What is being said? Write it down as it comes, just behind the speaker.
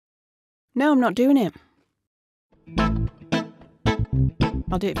No, I'm not doing it.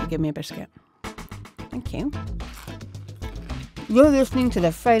 I'll do it if you give me a biscuit. Thank you. You're listening to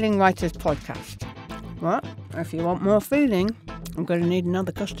the Failing Writers Podcast. What? If you want more failing, I'm going to need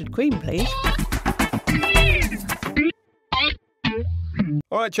another custard cream, please.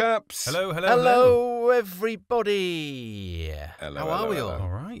 All right, chaps. Hello, everybody. Hello, How are we all? All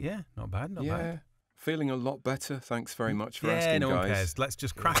right, yeah, not bad, not bad. Feeling a lot better. Thanks very much for Yeah, asking, no guys. one cares. Let's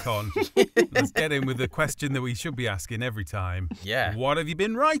just crack on. Let's get in with the question that we should be asking every time. Yeah. What have you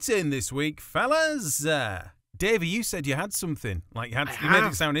been writing this week, fellas? Davey, you said you had something. Like you made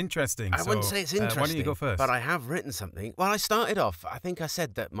it sound interesting. I wouldn't say it's interesting. Why don't you go first? But I have written something. Well, I started off, I think I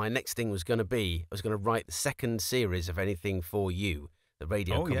said that my next thing was going to be, I was going to write the second series of Anything For You, the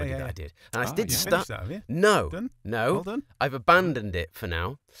radio comedy that I did. And I did you start. finished that, have you? No. Done? No. Well done. I've abandoned it for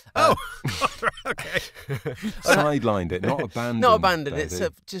now. Okay. Sidelined it, not abandoned. Not abandoned it, Daddy. so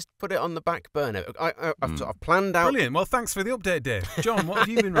just put it on the back burner. I've sort of planned out. Brilliant. Well, thanks for the update, Dave. John, what have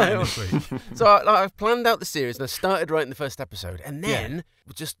you been writing this week? So I've planned out the series and I started writing the first episode. And then,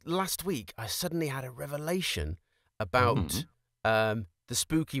 just last week, I suddenly had a revelation about the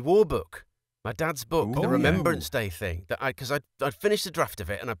Spooky War book. My dad's book, the Remembrance Day thing. Because I'd finished the draft of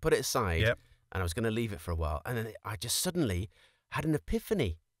it and I put it aside and I was going to leave it for a while. And then I just suddenly had an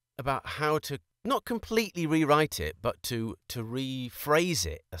epiphany about how to not completely rewrite it, but to rephrase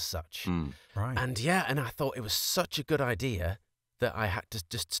it as such. Right. And I thought it was such a good idea that I had to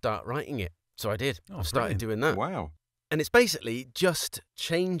just start writing it. So I did. I started doing that. Wow. And it's basically just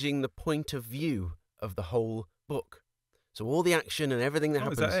changing the point of view of the whole book. So all the action and everything that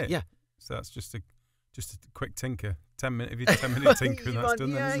happens. Is that it? Yeah. So that's just a quick tinker. 10-minute tinker and that's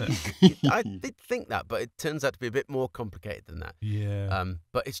done then, isn't it? I did think that, but it turns out to be a bit more complicated than that. Yeah.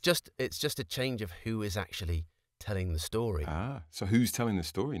 But it's just a change of who is actually telling the story. So who's telling the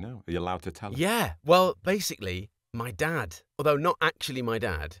story now? Are you allowed to tell it? Yeah. Well, basically, my dad, although not actually my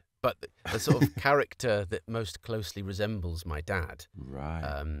dad, but the sort of character that most closely resembles my dad.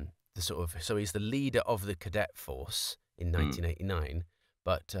 Right. So he's the leader of the cadet force in 1989.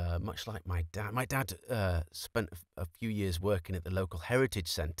 But much like my dad spent a few years working at the local heritage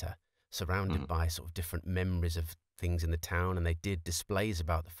centre, surrounded by sort of different memories of things in the town, and they did displays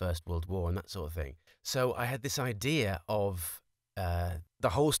about the First World War and that sort of thing. So I had this idea of the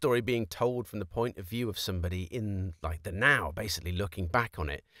whole story being told from the point of view of somebody in like the now, basically looking back on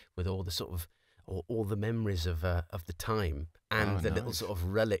it with all the sort of all the memories of the time and the little sort of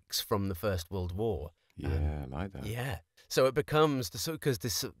relics from the First World War. Yeah, I like that. Yeah. So it becomes because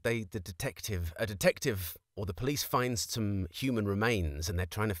a detective or the police finds some human remains and they're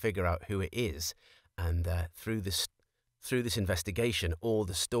trying to figure out who it is, and through this investigation, all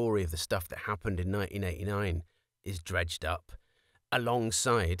the story of the stuff that happened in 1989 is dredged up,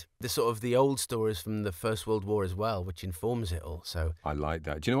 alongside the old stories from the First World War as well, which informs it all. So I like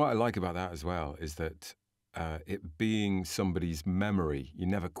that. Do you know what I like about that as well? Is that it being somebody's memory, you're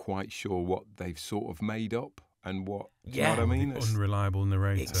never quite sure what they've sort of made up. And what? Do you know what I mean? Unreliable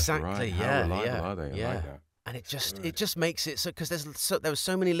narrator. Exactly. Right. Yeah. How reliable are they? I like that. And it just makes it so, because there were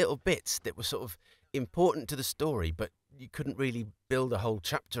so many little bits that were sort of important to the story, but you couldn't really build a whole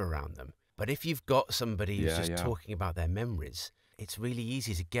chapter around them. But if you've got somebody who's just talking about their memories, it's really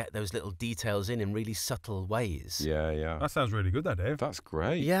easy to get those little details in really subtle ways. Yeah. That sounds really good, that, Dave. That's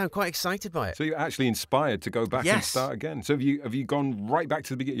great. Yeah, I'm quite excited by it. So you're actually inspired to go back and start again. So have you gone right back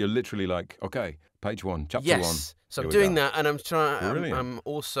to the beginning? You're literally like, okay, page 1, chapter 1. So I'm doing that, and I'm trying. Brilliant. I'm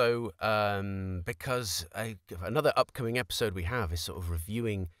also because another upcoming episode we have is sort of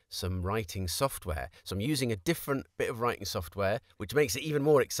reviewing some writing software. So I'm using a different bit of writing software, which makes it even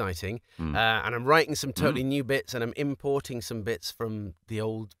more exciting. And I'm writing some totally new bits, and I'm importing some bits from the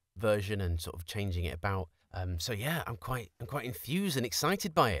old version and sort of changing it about. So yeah, I'm quite enthused and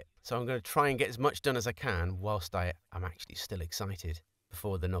excited by it. So I'm going to try and get as much done as I can whilst I'm actually still excited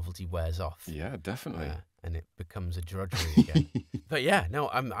before the novelty wears off. Yeah, definitely. And it becomes a drudgery again. But yeah,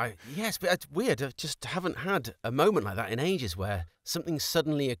 no, yes, but it's weird. I just haven't had a moment like that in ages where something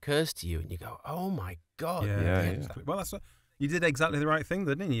suddenly occurs to you and you go, "Oh my God!" Yeah. Well, you did exactly the right thing,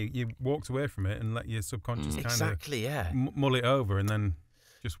 didn't you? You walked away from it and let your subconscious kind of mull it over, and then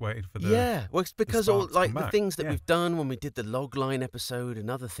just waited for the well, it's because the all spark to come the back. things that we've done when we did the logline episode and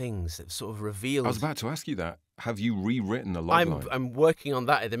other things that sort of revealed. I was about to ask you that. Have you rewritten the logline? I'm working on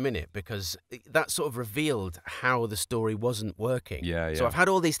that at the minute because that sort of revealed how the story wasn't working. Yeah. So I've had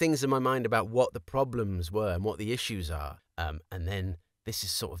all these things in my mind about what the problems were and what the issues are, and then this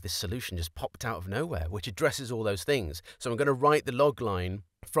is sort of this solution just popped out of nowhere, which addresses all those things. So I'm going to write the log line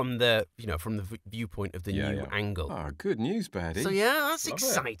from the viewpoint of the new angle. Oh, good news, Baddy. So yeah, that's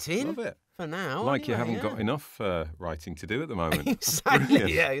exciting. Love it. For now. Like you haven't got enough writing to do at the moment.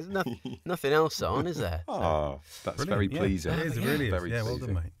 Exactly. Yeah, there's nothing else on, is there? So. Oh, that's very pleasing. It is really very well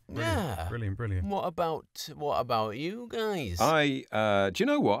done, mate. Brilliant. Brilliant. What about you guys? Do you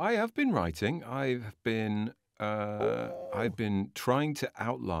know what? I have been writing. I've been trying to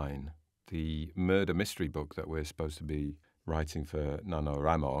outline the murder mystery book that we're supposed to be writing for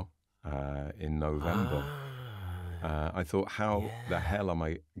NaNoWriMo in November. I thought, how the hell am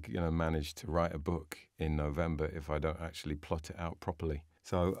I going to manage to write a book in November if I don't actually plot it out properly?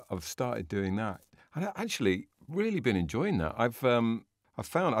 So I've started doing that. I've actually really been enjoying that. I've found,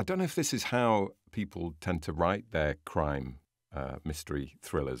 I don't know if this is how people tend to write their crime mystery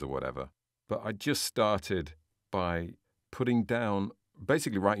thrillers or whatever, but I just started by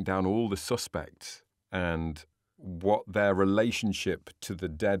basically writing down all the suspects and what their relationship to the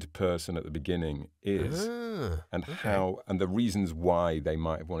dead person at the beginning is, and the reasons why they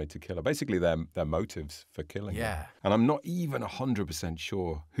might have wanted to kill her. Basically, their motives for killing her. And I'm not even 100%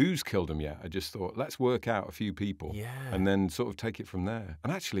 sure who's killed them yet. I just thought, let's work out a few people, and then sort of take it from there.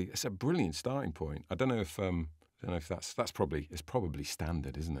 And actually, it's a brilliant starting point. I don't know if that's probably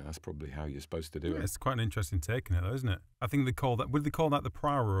standard, isn't it? That's probably how you're supposed to do it. It's quite an interesting take on it, though, isn't it? I think would they call that the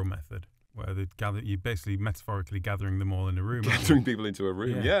Poirot method? Where you're basically metaphorically gathering them all in a room. Gathering people into a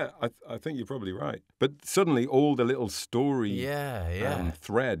room. Yeah, I think you're probably right. But suddenly all the little story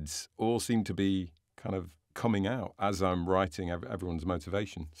threads all seem to be kind of coming out as I'm writing everyone's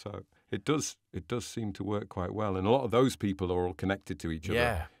motivation. So it does seem to work quite well. And a lot of those people are all connected to each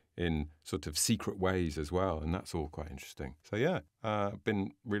other in sort of secret ways as well, and that's all quite interesting. So I've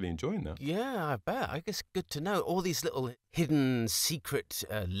been really enjoying that. Yeah, I bet. I guess good to know all these little hidden secret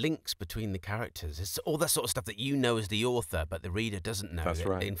links between the characters. It's all that sort of stuff that you know as the author, but the reader doesn't know. That's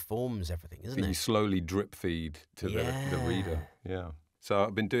right. It informs everything, isn't it? You slowly drip feed to the reader. Yeah. So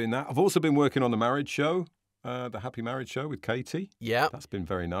I've been doing that. I've also been working on the marriage show. The Happy Marriage Show with Katie. Yeah. That's been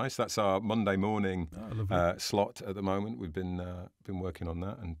very nice. That's our Monday morning slot at the moment. We've been working on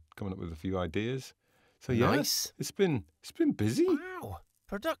that and coming up with a few ideas. So nice. It's been busy. Wow.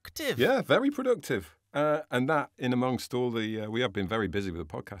 Productive. Yeah, very productive. And that in amongst all the we have been very busy with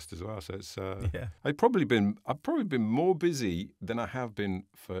the podcast as well. So it's I've probably been more busy than I have been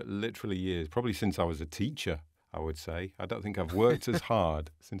for literally years. Probably since I was a teacher, I would say. I don't think I've worked as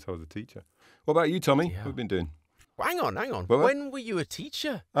hard since I was a teacher. What about you, Tommy? What have you been doing? Well, hang on. When were you a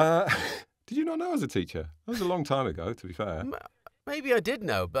teacher? Did you not know I was a teacher? That was a long time ago, to be fair. Maybe I did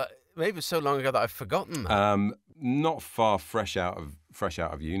know, but maybe it's so long ago that I've forgotten that. Not far fresh out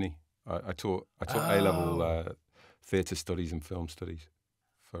of uni. I taught A-level theatre studies and film studies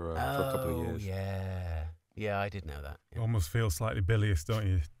for a couple of years. Yeah, I did know that. Yeah. Almost feel slightly bilious, don't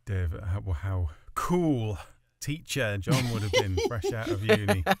you, Dave? How cool teacher John would have been fresh out of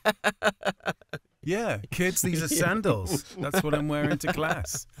uni. Yeah, kids, these are sandals. That's what I'm wearing to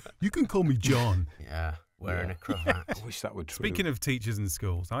class. You can call me John. Yeah, wearing a cravat. I wish that were true. Speaking of teachers in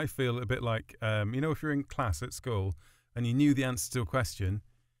schools, I feel a bit like, if you're in class at school and you knew the answer to a question,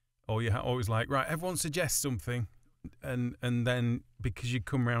 or you're always like, right, everyone suggest something, and then because you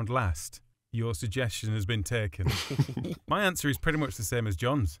come round last, your suggestion has been taken. My answer is pretty much the same as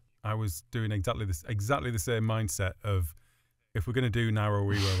John's. I was doing exactly the same mindset of, if we're going to do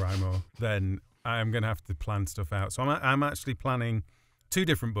NaNoWriMo, then I'm going to have to plan stuff out. So I'm actually planning 2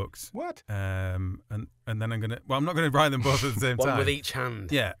 different books. What? And then I'm going to... Well, I'm not going to write them both at the same time. One with each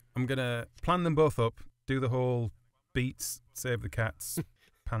hand. Yeah. I'm going to plan them both up, do the whole beats, save the cats,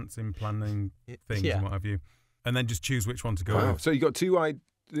 pants in planning things and what have you, and then just choose which one to go with. So you got 2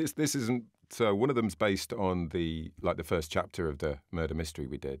 This isn't... So one of them's based on the first chapter of the murder mystery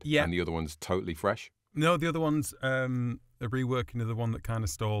we did. Yeah. And the other one's totally fresh? No, the other one's a reworking of the one that kind of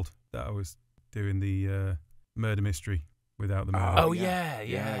stalled, that I was doing the murder mystery without the murder. Oh,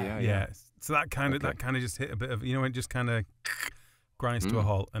 yeah. So that kind of just hit a bit of, it just kind of grinds to a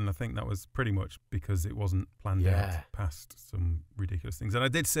halt. And I think that was pretty much because it wasn't planned out past some ridiculous things. And I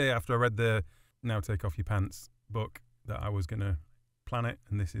did say after I read the Now Take Off Your Pants book that I was going to plan it,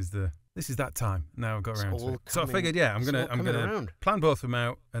 and this is that time. Now I've got around to it. So I figured, I'm gonna plan both of them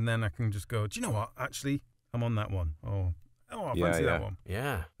out, and then I can just go, do you know what? Actually, I'm on that one. Or I fancy that one.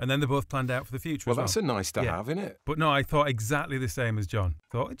 Yeah. And then they're both planned out for the future. Well, that's a nice to have, isn't it? But no, I thought exactly the same as John.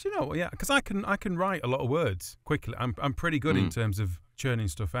 Thought, do you know what? Yeah, because I can write a lot of words quickly. I'm pretty good in terms of churning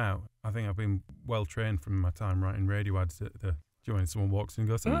stuff out. I think I've been well trained from my time writing radio ads. When someone walks in and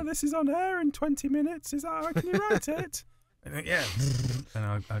goes, this is on air in 20 minutes. Is that how can you write it? And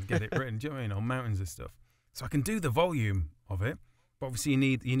and I'd get it written. Do you know what I mean? On mountains and stuff. So I can do the volume of it, but obviously you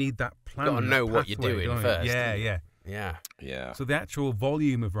need that plan. You've got to know what you're pathway, doing first. Yeah. So the actual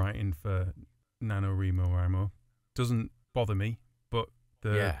volume of writing for NaNoWriMo doesn't bother me, but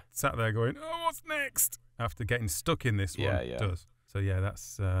sat there going, oh, what's next? After getting stuck in this one, does. So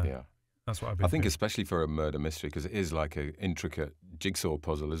that's what I've been. I think especially for a murder mystery, because it is like an intricate jigsaw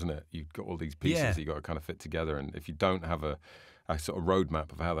puzzle, isn't it? You've got all these pieces you've got to kind of fit together, and if you don't have a sort of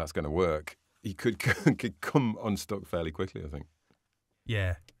roadmap of how that's going to work, you could come unstuck fairly quickly, I think.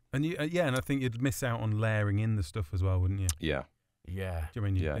 Yeah. And and I think you'd miss out on layering in the stuff as well, wouldn't you? Yeah. Yeah. Do you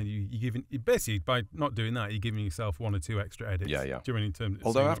mean you basically by not doing that, you're giving yourself one or two extra edits. Yeah. Do you mean in terms of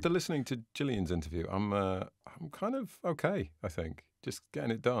Although after listening to Gillian's interview, I'm kind of okay, I think. Just getting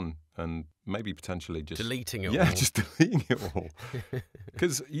it done and maybe potentially just deleting it all. Yeah, just deleting it all.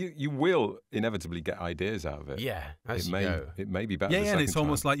 Because you will inevitably get ideas out of it. Yeah, as it you go. It may be better. Yeah, and it's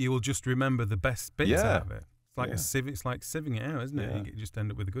almost like you will just remember the best bits out of it. It's like it's like sieving it out, isn't it? Yeah. You just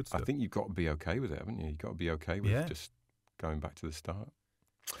end up with the good stuff. I think you've got to be okay with it, haven't you? You've got to be okay with just going back to the start.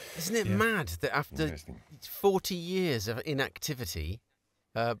 Isn't it mad that after 40 years of inactivity,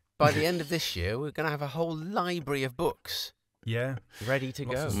 by the end of this year, we're going to have a whole library of books ready to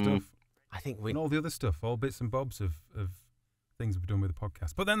Lots go. of stuff. I think and all the other stuff, all bits and bobs of things we've done with the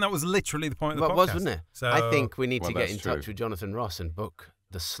podcast. But then that was literally the point of the podcast. Was, wasn't it? So, I think we need to get in true. touch with Jonathan Ross and book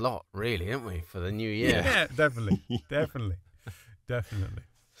the slot, really, don't we, for the new year? Yeah, definitely.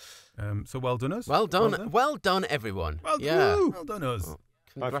 So well done us. Well done, everyone. Well done us. Well,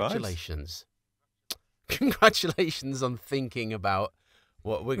 congratulations. Congratulations on thinking about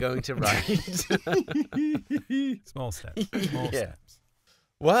what we're going to write. Small steps. Small steps.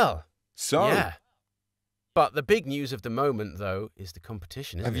 Well, so but the big news of the moment, though, is the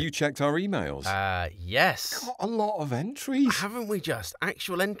competition, isn't it? Have you checked our emails? Yes. Got a lot of entries. Haven't we just?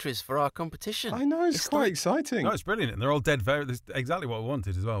 Actual entries for our competition. I know, it's quite exciting. No, it's brilliant. And they're all dead varied. That's exactly what we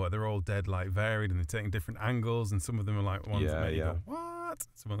wanted as well. Where they're all dead, like, varied, and they're taking different angles, and some of them are like ones that make you go, what?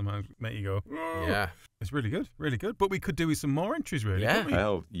 Some of them make you go, oh. Yeah. It's really good, really good. But we could do with some more entries, really. Yeah. Couldn't we?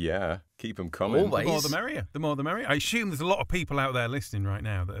 Hell, yeah. Keep them coming. Always. The more the merrier. The more the merrier. I assume there's a lot of people out there listening right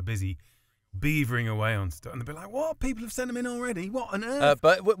now that are busy beavering away on stuff, and they'll be like, what? People have sent them in already? What on earth?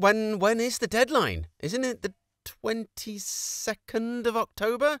 But when is the deadline? Isn't it the 22nd of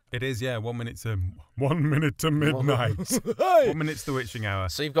October? It is, yeah. 1 minute to midnight. 1 minute's the witching hour.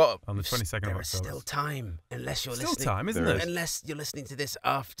 So you've got on the 22nd of October. There is still time, unless you're still listening. Time, isn't there? Unless you're listening to this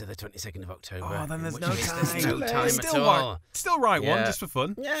after the 22nd of October. Oh, then there's in no which case time. There's no time at all. Still write one just for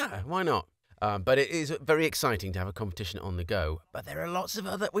fun. Yeah, why not? But it is very exciting to have a competition on the go. But there are lots of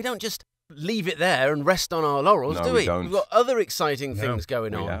other. We don't just leave it there and rest on our laurels, do we? We don't. We've got other exciting things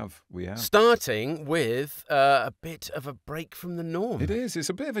going on. We have. Starting with a bit of a break from the norm. It is. It's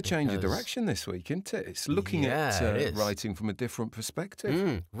a bit of a change of direction this week, isn't it? It's looking at writing from a different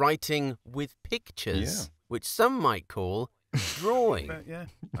perspective. Writing with pictures, which some might call drawing. Yeah,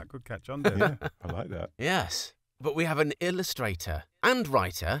 that could catch on. Yeah, I like that. Yes. But we have an illustrator and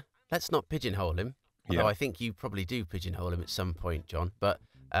writer. Let's not pigeonhole him. Although I think you probably do pigeonhole him at some point, John. But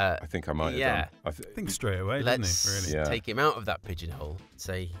I think I might have done. I think straight away, Let's doesn't he? Really? take him out of that pigeonhole.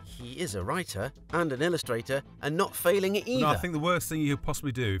 Say he is a writer and an illustrator and not failing it either. No, I think the worst thing you could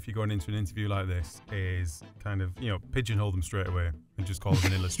possibly do if you're going into an interview like this is kind of, pigeonhole them straight away and just call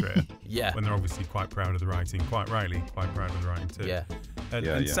them an illustrator. Yeah. When they're obviously quite proud of the writing, quite rightly quite proud of the writing too. Yeah.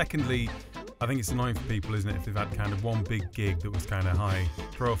 And secondly, I think it's annoying for people, isn't it, if they've had kind of one big gig that was kind of high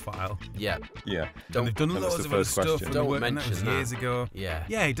profile. Yeah. Yeah. And they've done loads of other stuff. And Don't that was years ago. Yeah.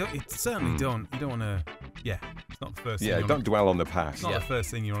 Yeah, you certainly don't. You don't want to. Yeah, it's not the first thing. Yeah, don't dwell on the past. It's not the first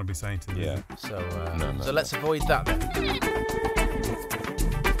thing you want to be saying to them. Yeah. So let's avoid that then.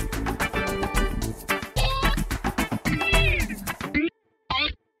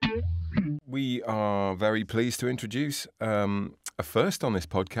 We are very pleased to introduce a first on this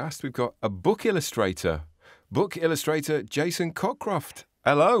podcast. We've got a book illustrator Jason Cockcroft.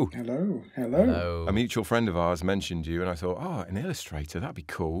 Hello. Hello. A mutual friend of ours mentioned you, and I thought, an illustrator, that'd be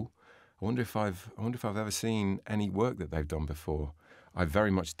cool. I wonder if I've ever seen any work that they've done before. I very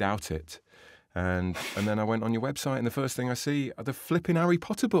much doubt it. And then I went on your website, and the first thing I see are the flipping Harry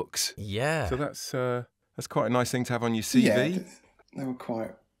Potter books. Yeah. So that's quite a nice thing to have on your CV. Yeah, they were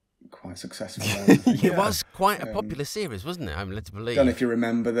quite quite successful. It was quite a popular series, wasn't it? I'm led to believe. I don't know if you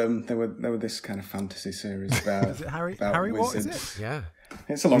remember them. They were this kind of fantasy series about, Is it Harry? about Harry, wizards. what is it? Yeah.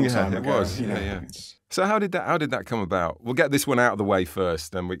 It's a long time it ago. was. you know, Yeah. it's- So how did that come about? We'll get this one out of the way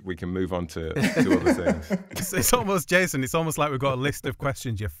first, then we can move on to other things. It's almost, Jason, it's almost like we've got a list of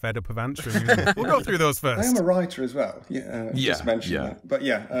questions you're fed up of answering. We'll go through those I am first. a writer as well. Just mentioned yeah. that. But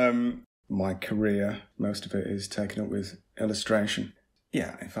yeah, my career, most of it is taken up with illustration.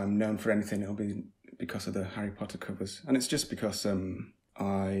 Yeah, if I'm known for anything, it'll be because of the Harry Potter covers. And it's just because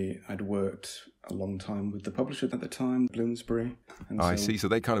I'd worked a long time with the publisher at the time, Bloomsbury. And I see. So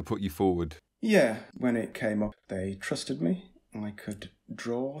they kind of put you forward. Yeah, when it came up, they trusted me. I could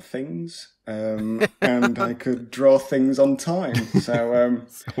draw things, and I could draw things on time. So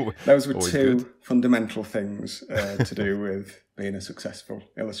those were two good. fundamental things to do with being a successful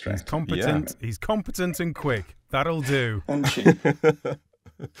illustrator. He's competent. He's competent and quick. That'll do. And cheap.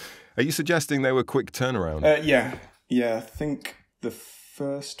 Are you suggesting they were quick turnaround? Yeah. I think the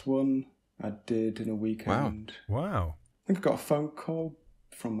first one I did in a weekend. Wow. I think I got a phone call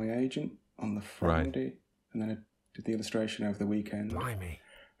from my agent on the Friday, and then I did the illustration over the weekend. Blimey.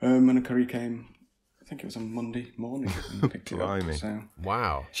 And a curry came, I think it was on Monday morning, and picked it up. Blimey. So.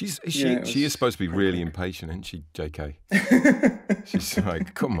 Wow. She Yeah, is supposed to be really impatient, isn't she, JK? She's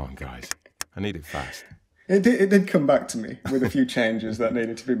like, come on, guys. I need it fast. It did come back to me with a few changes that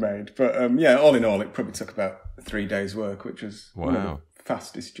needed to be made. But all in all, it probably took about 3 days' work, which was one of the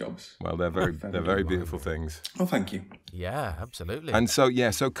fastest jobs. Well, they're very beautiful things. Oh, thank you. Yeah, absolutely. And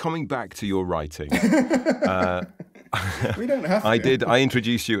so coming back to your writing, We don't have to.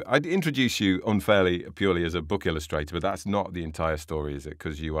 I'd introduce you unfairly, purely as a book illustrator, but that's not the entire story, is it?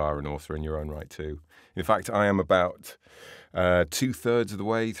 Because you are an author in your own right too. In fact, I am about 2/3 of the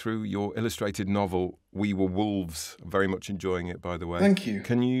way through your illustrated novel, We Were Wolves. Very much enjoying it, by the way. Thank you.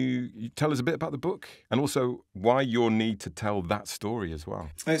 Can you tell us a bit about the book and also why your need to tell that story as well?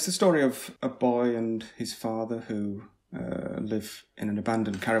 It's the story of a boy and his father who live in an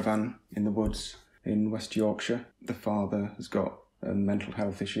abandoned caravan in the woods in West Yorkshire. The father has got mental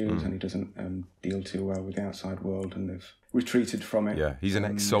health issues and he doesn't deal too well with the outside world, and they've retreated from it. Yeah, he's an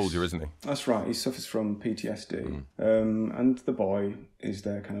ex-soldier, isn't he? That's right. He suffers from PTSD, and the boy is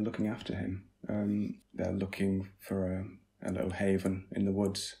there kind of looking after him. They're looking for a little haven in the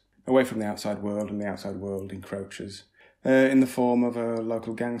woods, away from the outside world, and the outside world encroaches in the form of a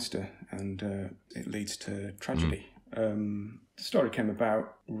local gangster, and it leads to tragedy. The story came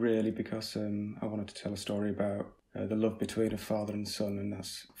about really because I wanted to tell a story about the love between a father and son, and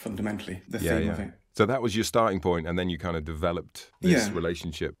that's fundamentally the theme of it. So that was your starting point, and then you kind of developed this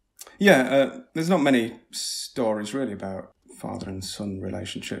relationship. Yeah, there's not many stories really about father and son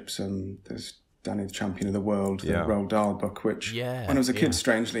relationships. There's Danny the Champion of the World, the Roald Dahl book, which when I was a kid,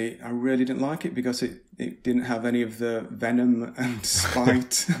 strangely, I really didn't like it because it didn't have any of the venom and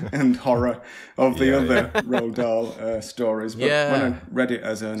spite and horror of the other Roald Dahl stories. But when I read it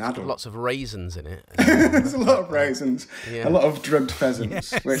as an adult... Lots of raisins in it. There's a lot of raisins, a lot of drugged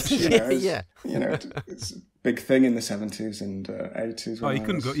pheasants, which, it's a big thing in the 70s and 80s. Oh,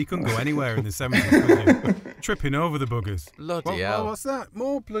 you couldn't go anywhere in the 70s, could you? Tripping over the buggers. Bloody hell. What's that?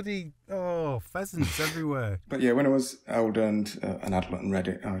 More bloody, pheasants everywhere. But yeah, when I was older and an adult and read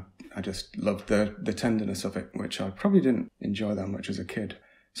it, I just loved the tenderness of it, which I probably didn't enjoy that much as a kid.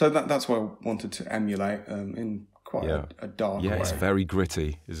 So that's what I wanted to emulate in quite a dark way. Yeah, it's very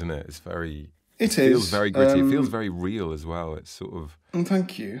gritty, isn't it? It feels very gritty. It feels very real as well. It's sort of...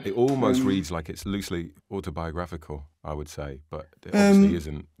 Thank you. It almost reads like it's loosely autobiographical, I would say, but it obviously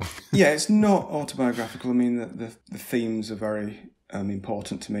isn't. Yeah, it's not autobiographical. I mean, the themes are very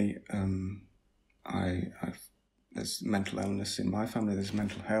important to me. There's mental illness in my family. There's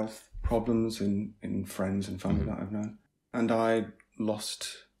mental health problems in friends and family that I've known. And I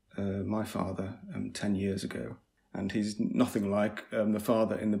lost my father 10 years ago. And he's nothing like the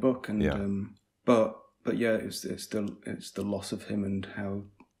father in the book. And but yeah, it's the loss of him and how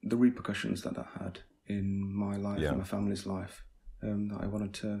the repercussions that had in my life and my family's life that I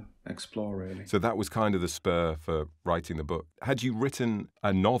wanted to explore, really. So that was kind of the spur for writing the book. Had you written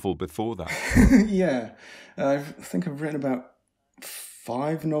a novel before that? Yeah, I think I've written about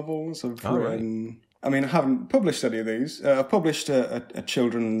 5 novels. I've written... I mean, I haven't published any of these. I've published a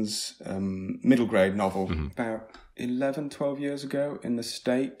children's middle grade novel about 11, 12 years ago in the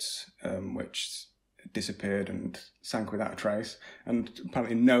States, which disappeared and sank without a trace. And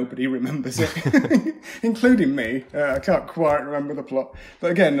apparently nobody remembers it, including me. I can't quite remember the plot. But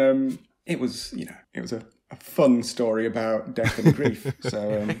again, it was a fun story about death and grief.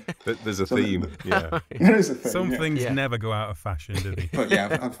 So there's a theme. Yeah, there is a theme. Some yeah. things never go out of fashion, do they? But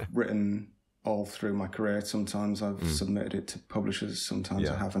yeah, I've written all through my career. Sometimes I've submitted it to publishers, sometimes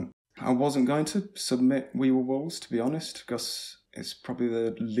I haven't. I wasn't going to submit We Were Wolves, to be honest, because it's probably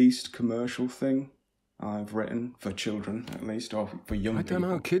the least commercial thing I've written, for children at least, or for young people. I don't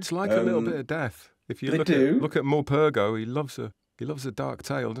know. Kids like a little bit of death. If you They look do. at Morpurgo, he loves a dark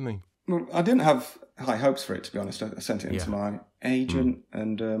tale, doesn't he? Well, I didn't have high hopes for it, to be honest. I sent it in to my agent,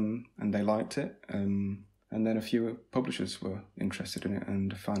 and they liked it. And then a few publishers were interested in it,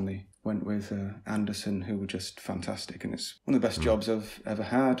 and finally went with Anderson, who were just fantastic. And it's one of the best jobs I've ever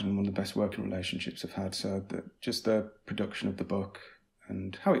had, and one of the best working relationships I've had. So just the production of the book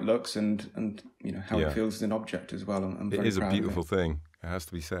and how it looks, and you know how it feels as an object as well. I'm very It is a proud of beautiful thing. It has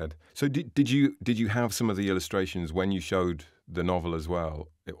to be said. So did you have some of the illustrations when you showed the novel as well,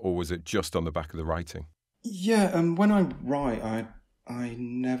 or was it just on the back of the writing? Yeah, when I write, I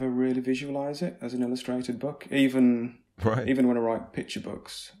never really visualise it as an illustrated book, even when I write picture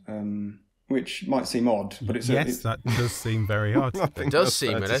books, which might seem odd, but that does seem very odd. It does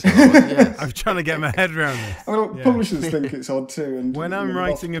seem a little odd, yes. I'm trying to get my head around this. Well, publishers think it's odd too. And when I'm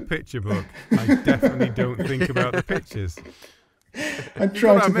writing a picture book, I definitely don't think about the pictures. I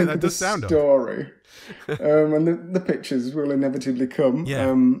try to think that of the does sound story, and the pictures will inevitably come.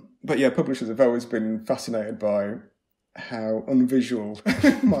 Yeah. But yeah, publishers have always been fascinated by how unvisual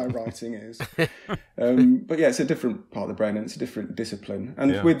my writing is. But yeah, it's a different part of the brain, and it's a different discipline.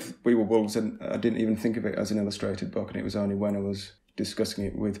 And with We Were Wolves, and I didn't even think of it as an illustrated book, and it was only when I was discussing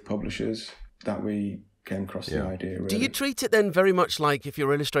it with publishers that we came across the idea. Really. Do you treat it then very much like if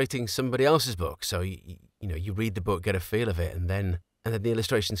you're illustrating somebody else's book? So you read the book, get a feel of it, and then the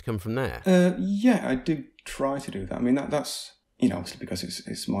illustrations come from there. Yeah, I do try to do that. I mean, that's obviously because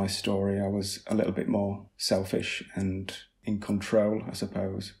it's my story. I was a little bit more selfish and in control, I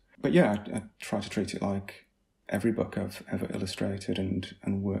suppose. But yeah, I try to treat it like every book I've ever illustrated,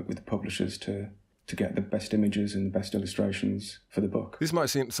 and work with the publishers to get the best images and the best illustrations for the book. This might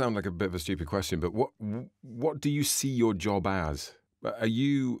sound like a bit of a stupid question, but what do you see your job as? Are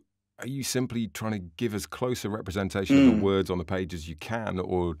you simply trying to give as close a representation of the words on the page as you can,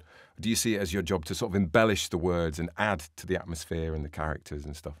 or do you see it as your job to sort of embellish the words and add to the atmosphere and the characters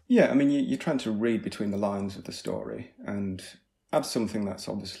and stuff? Yeah, I mean, you're trying to read between the lines of the story and add something that's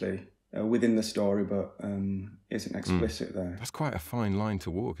obviously within the story, but isn't explicit there. That's quite a fine line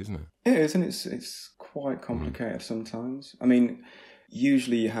to walk, isn't it? It is, and it's quite complicated sometimes. I mean,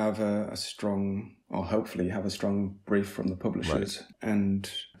 usually you have a strong, or hopefully you have a strong brief from the publishers, and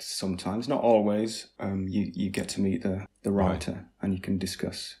sometimes, not always, you get to meet the writer, and you can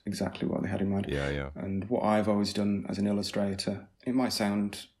discuss exactly what they had in mind. Yeah. And what I've always done as an illustrator, it might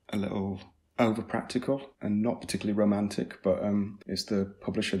sound a little over-practical and not particularly romantic, but it's the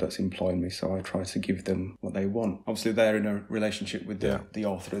publisher that's employing me, so I try to give them what they want. Obviously, they're in a relationship with the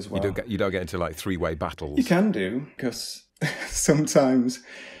author as well. You don't get into like three-way battles. You can do, because sometimes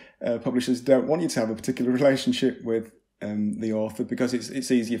publishers don't want you to have a particular relationship with the author, because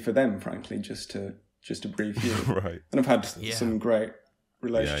it's easier for them, frankly, just to brief you. Right. And I've had some great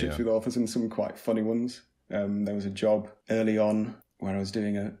relationships with authors, and some quite funny ones. There was a job early on where I was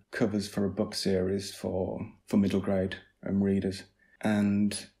doing covers for a book series for middle grade readers,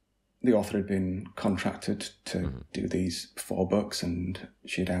 and the author had been contracted to do these 4 books, and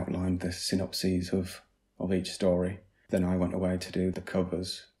she'd outlined the synopses of each story. Then I went away to do the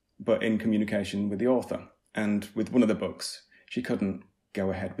covers, but in communication with the author. And with one of the books, she couldn't go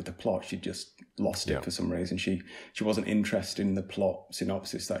ahead with the plot. She just lost it for some reason. She wasn't interested in the plot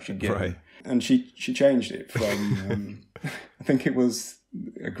synopsis that she'd given. Right. And she changed it from, I think it was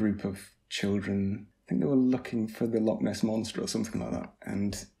a group of children. I think they were looking for the Loch Ness Monster or something like that.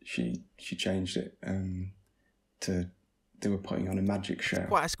 And she changed it to... They were putting on a magic show.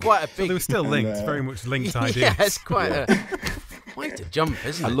 It's quite a big... So they were still linked, very much linked ideas. Yeah, it's quite a... Quite a jump,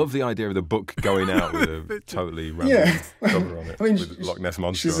 isn't it? I love the idea of the book going out with a totally random cover on it, I mean, with Loch Ness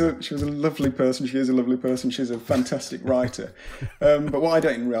Monster on it. She was a lovely person. She is a lovely person. She's a fantastic writer. But what I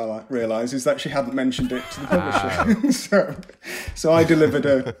don't realise is that she hadn't mentioned it to the publisher. So I delivered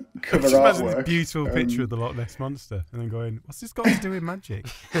a cover artwork. A beautiful picture of the Loch Ness Monster, and then going, "What's this got to do with magic?"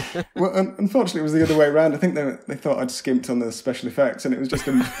 Well, unfortunately, it was the other way around. I think they thought I'd skimped on the special effects, and it was just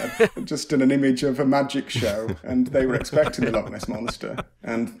just an image of a magic show, and they were expecting the Loch Ness Monster,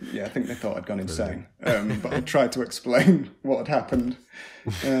 and I think they thought I'd gone insane. But I tried to explain what had happened,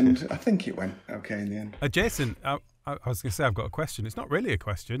 and I think it went okay in the end. Jason, I was going to say I've got a question. It's not really a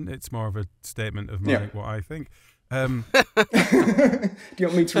question. It's more of a statement of what I think. Do you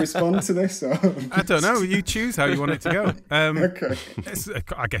want me to respond to this? Or? I don't know. You choose how you want it to go. Okay.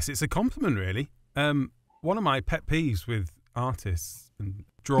 I guess it's a compliment, really. One of my pet peeves with artists and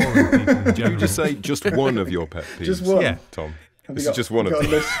drawing people in general. You just say just one of your pet peeves. Just one? Yeah. Tom. Have This you is just one of got a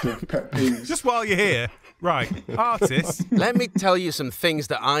them. list of pet peeves? Just while you're here, right, artists Let me tell you some things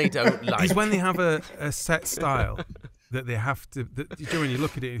that I don't like. is when they have a set style that they have to, when you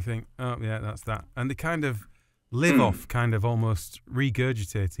look at it you think, oh yeah, that's that. And they kind of live off kind of almost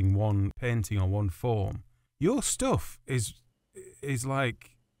regurgitating one painting or one form. Your stuff is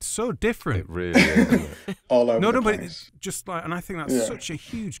like so different. It really is, isn't it? All over the But place. it's just like, and I think that's such a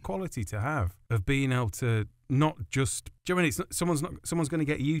huge quality to have, of being able to not just. Do you know what I mean? It's not, someone's going to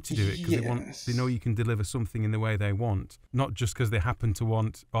get you to do it because they know you can deliver something in the way they want, not just because they happen to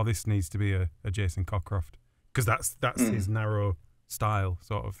want. Oh, this needs to be a Jason Cockcroft, because that's his narrow style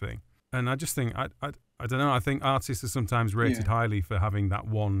sort of thing. And I just think I don't know. I think artists are sometimes rated highly for having that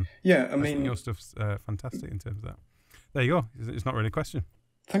one. Yeah, I think mean, your stuff's fantastic in terms of that. There you go. It's not really a question.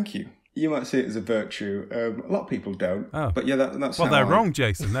 thank you. You might see it as a virtue. A lot of people don't. Oh. But yeah, that's Well, how they're wrong,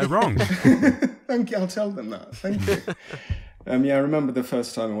 Jason. They're wrong. Thank you. I'll tell them that. Thank you. Yeah, I remember the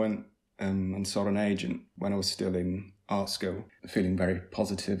first time I went and saw an agent when I was still in art school, feeling very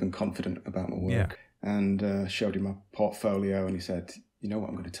positive and confident about my work. And showed him my portfolio, and he said, "You know what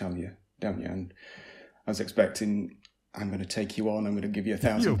I'm going to tell you, don't you?" And I was expecting, "I'm going to take you on. I'm going to give you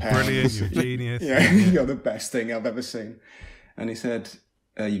 £1,000. You're brilliant. You're genius. Yeah, you're the best thing I've ever seen." And he said,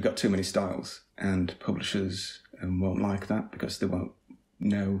 "You've got too many styles, and publishers won't like that because they won't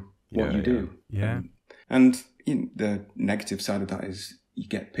know what you do." Yeah. And the negative side of that is you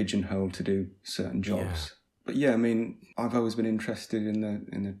get pigeonholed to do certain jobs. But yeah, I mean, I've always been interested in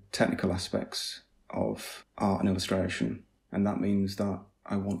the technical aspects of art and illustration, and that means that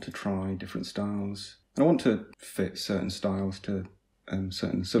I want to try different styles. And I want to fit certain styles to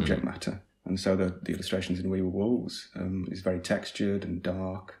certain subject matter. And so the illustrations in We Were Wolves is very textured and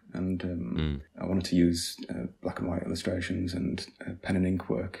dark, and I wanted to use black and white illustrations and pen and ink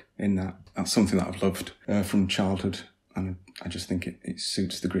work in that. That's something that I've loved from childhood, and I just think it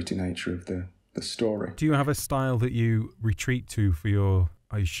suits the gritty nature of the story. Do you have a style that you retreat to for your...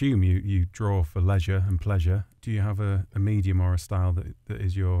 I assume you draw for leisure and pleasure. Do you have a medium or a style that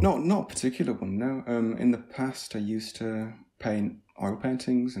is your... Not a particular one, no. In the past, I used to paint oil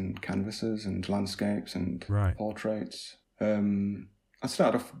paintings and canvases and landscapes and portraits. I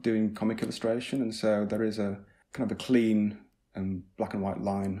started off doing comic illustration, and so there is a kind of a clean black and white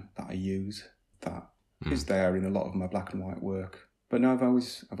line that I use that is there in a lot of my black and white work. But no, I've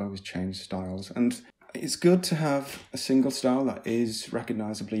always changed styles, and it's good to have a single style that is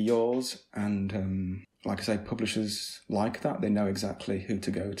recognisably yours, and like I say, publishers like that. They know exactly who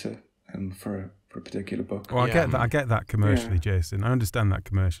to go to for a particular book. Well, I get that commercially, Jason. I understand that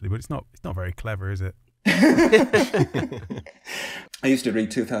commercially, but it's not very clever, is it? I used to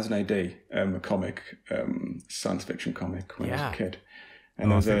read 2000 AD, a comic, science fiction comic when I was a kid. And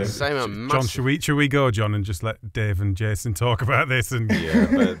there was John, should we go, John, and just let Dave and Jason talk about this? And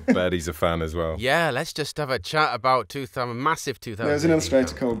Yeah, Betty's a fan as well. Yeah, let's just have a chat about massive 2000. There's an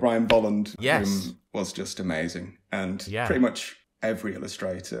illustrator called Brian Bolland Yes. who was just amazing. And Yeah. pretty much every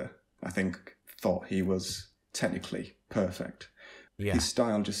illustrator, I think, thought he was technically perfect. Yeah. His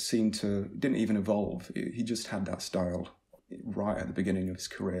style just didn't even evolve. He just had that style right at the beginning of his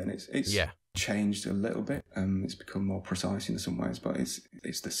career. And it's changed a little bit. It's become more precise in some ways, but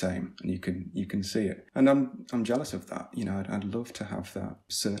it's the same, and you can see it. And I'm jealous of that. You know, I'd love to have that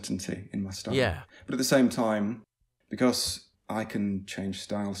certainty in my style. Yeah. But at the same time, because I can change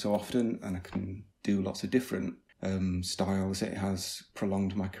style so often and I can do lots of different styles, it has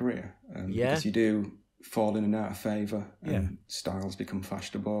prolonged my career. Because you do fall in and out of favour, and styles become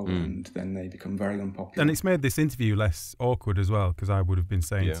fashionable, and then they become very unpopular. And it's made this interview less awkward as well, because I would have been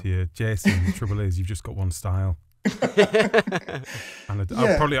saying to you, Jason, the trouble is you've just got one style. And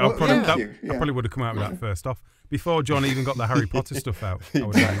I probably would have come out with that first off before John even got the Harry Potter stuff out. I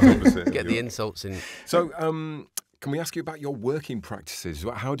would have Get the insults in. So, can we ask you about your working practices?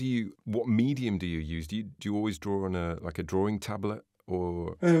 What medium do you use? Do you always draw on a drawing tablet,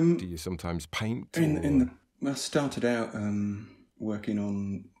 or do you sometimes paint? I started out working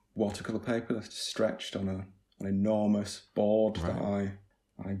on watercolour paper that's stretched on an enormous board that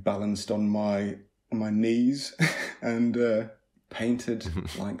I balanced on my knees and painted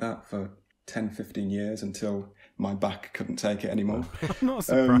like that for 10, 15 years until my back couldn't take it anymore. I'm not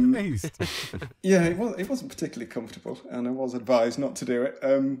surprised. It wasn't particularly comfortable, and I was advised not to do it.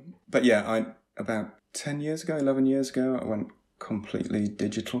 But yeah, about 11 years ago, I went completely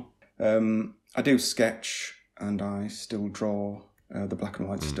digital. I do sketch and I still draw the black and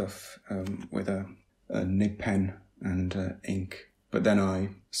white stuff with a nib pen and ink. But then I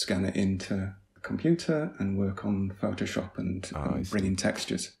scan it into a computer and work on Photoshop and bring in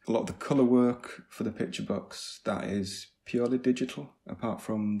textures. A lot of the colour work for the picture books, that is purely digital, apart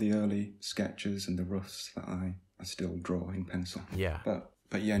from the early sketches and the roughs that I still draw in pencil. Yeah.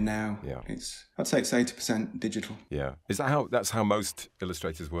 But yeah, now I'd say it's 80% digital. Yeah. That's how most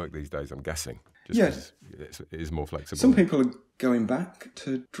illustrators work these days, I'm guessing? Yes. It is more flexible. Some people are going back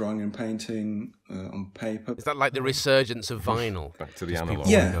to drawing and painting on paper. Is that like the resurgence of vinyl? Back to the analog.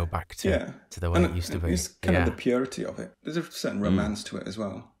 Yeah. Go back to the way it used to be. It's kind of the purity of it. There's a certain romance to it as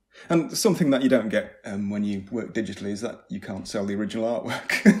well. And something that you don't get when you work digitally is that you can't sell the original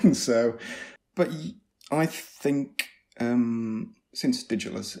artwork. So, but I think since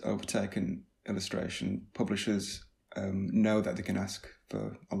digital has overtaken illustration, publishers know that they can ask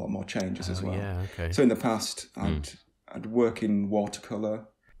for a lot more changes as well. Yeah, okay. So in the past, I'd work in watercolour,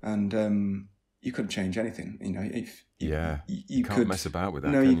 and you couldn't change anything. You know, if you can't could mess about with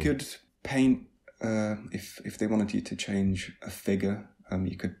that. No, you could paint if they wanted you to change a figure.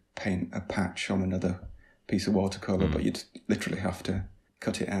 You could paint a patch on another piece of watercolour, but you'd literally have to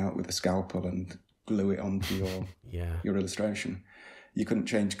cut it out with a scalpel and glue it onto your illustration. You couldn't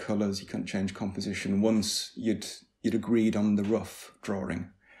change colours, you couldn't change composition once you'd agreed on the rough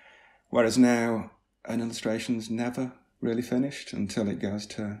drawing. Whereas now, an illustration's never really finished until it goes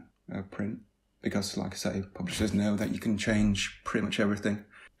to print. Because, like I say, publishers know that you can change pretty much everything.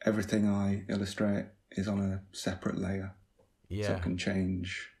 Everything I illustrate is on a separate layer. Yeah. So I can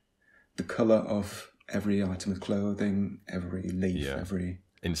change the colour of every item of clothing, every leaf,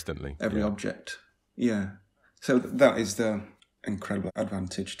 instantly, every object. Yeah. So that is the incredible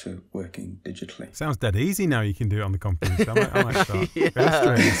advantage to working digitally. Sounds dead easy now. You can do it on the computer. I might start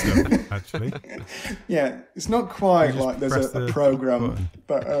illustrating stuff, actually. Yeah, it's not quite like there's a program,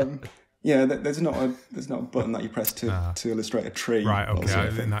 but there's not a button that you press to illustrate a tree. Right.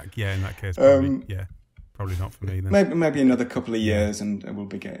 Okay. In that case, probably not for me then. Maybe another couple of years, and we'll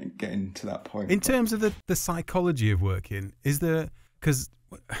be getting to that point. In terms of the psychology of working, is there, because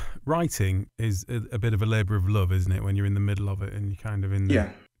writing is a bit of a labour of love, isn't it? When you're in the middle of it and you're kind of in the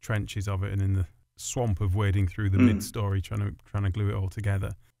trenches of it and in the swamp of wading through the mid-story, trying to glue it all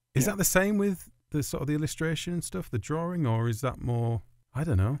together. Is that the same with the sort of the illustration and stuff, the drawing, or is that more, I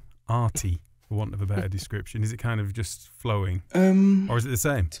don't know, arty, for want of a better description? Is it kind of just flowing, or is it the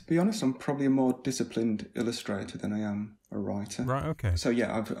same? To be honest, I'm probably a more disciplined illustrator than I am a writer. Right. Okay. So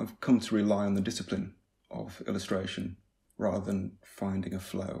yeah, I've come to rely on the discipline of illustration rather than finding a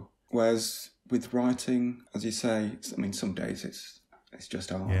flow. Whereas with writing, as you say, I mean, some days it's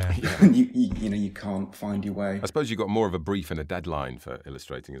just hard. Yeah. you can't find your way. I suppose you've got more of a brief and a deadline for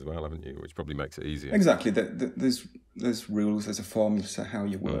illustrating as well, haven't you? Which probably makes it easier. Exactly. There's rules, there's a formula to how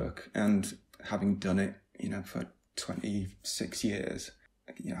you work. And having done it, for 26 years,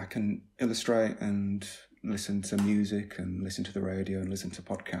 I can illustrate and listen to music and listen to the radio and listen to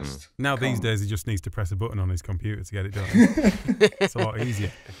podcasts. Now these days he just needs to press a button on his computer to get it done. It's a lot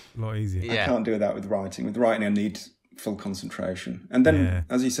easier. Yeah. I can't do that with writing. With writing I need full concentration. And then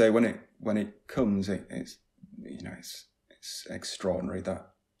as you say, when it comes, it's extraordinary that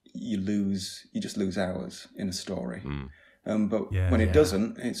you just lose hours in a story. But when it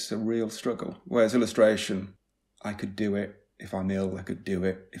doesn't, it's a real struggle. Whereas illustration, I could do it if I'm ill, I could do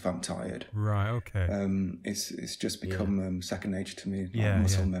it if I'm tired. Right, okay. It's just become second nature to me, like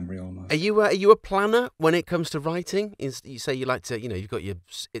muscle memory almost. Are you a planner when it comes to writing? You say you like to, you've got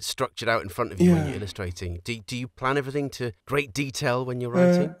it's structured out in front of you when you're illustrating. Do you plan everything to great detail when you're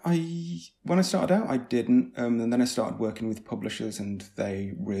writing? When I started out, I didn't, and then I started working with publishers, and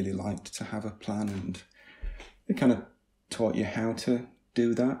they really liked to have a plan, and they kind of taught you how to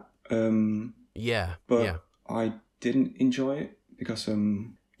do that. But I didn't enjoy it because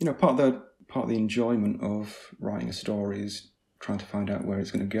part of the enjoyment of writing a story is trying to find out where it's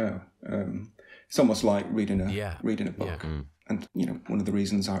going to go. It's almost like reading a book. And one of the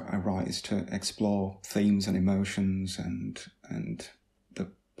reasons I write is to explore themes and emotions and the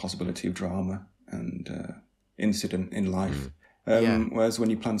possibility of drama and incident in life. Whereas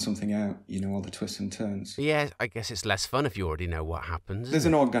when you plan something out, all the twists and turns. Yeah, I guess it's less fun if you already know what happens. There's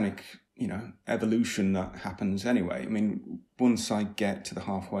an organic evolution that happens anyway. I mean, once I get to the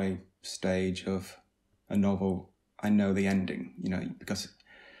halfway stage of a novel, I know the ending, because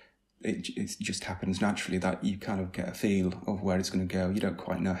it just happens naturally that you kind of get a feel of where it's going to go. You don't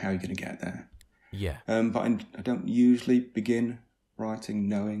quite know how you're going to get there. Yeah. But I don't usually begin writing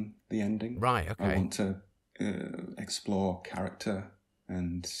knowing the ending. Right, okay. I want to explore character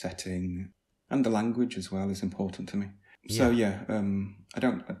and setting and the language as well is important to me. So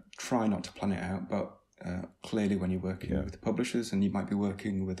I try not to plan it out, but clearly when you're working with publishers and you might be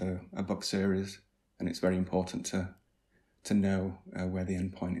working with a book series, and it's very important to know where the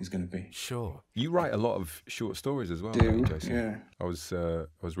end point is going to be. Sure. You write a lot of short stories as well, don't you, Jason? Yeah. I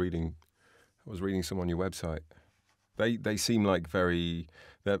was reading some on your website. They seem like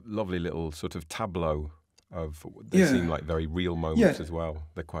they're lovely little sort of tableau of. They seem like very real moments as well.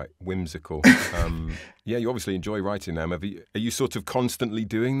 They're quite whimsical. You obviously enjoy writing them. Are you sort of constantly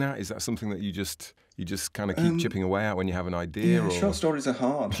doing that? Is that something that you just kind of keep chipping away at when you have an idea? Yeah, short stories are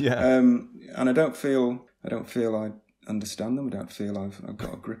hard. Yeah. And I don't feel I understand them. I don't feel I've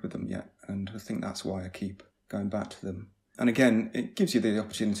got a grip of them yet. And I think that's why I keep going back to them. And again, it gives you the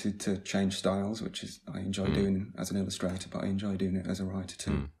opportunity to change styles, which is I enjoy doing as an illustrator, but I enjoy doing it as a writer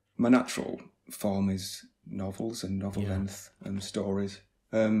too. My natural form is novels and novel length stories.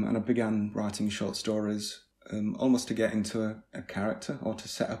 And I began writing short stories almost to get into a character or to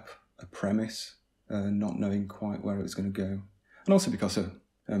set up a premise, not knowing quite where it was going to go. And also because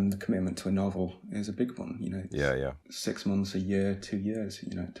the commitment to a novel is a big one. 6 months, a year, 2 years,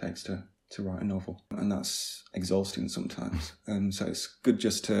 it takes to write a novel. And that's exhausting sometimes. So it's good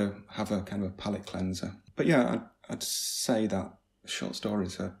just to have a kind of a palate cleanser. But yeah, I'd say that short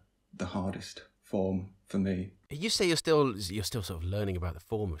stories are the hardest form for me. You say you're still sort of learning about the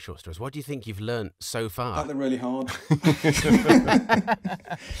form of short stories. What do you think you've learned so far? They're really hard. There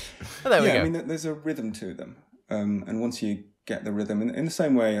we go. I mean, there's a rhythm to them. And once you get the rhythm, in the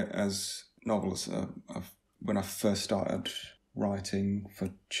same way as novels, when I first started writing for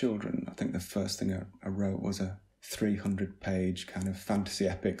children, I think the first thing I wrote was a 300-page kind of fantasy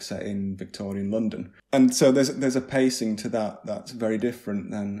epic set in Victorian London. And so there's a pacing to that that's very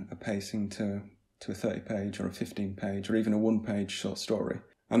different than a pacing to a 30-page or a 15-page or even a 1-page short story.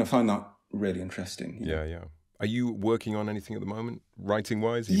 And I find that really interesting. Yeah. Are you working on anything at the moment,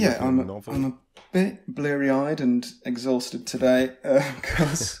 writing-wise? I'm a bit bleary-eyed and exhausted today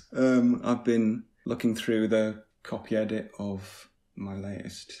because I've been looking through the copy edit of my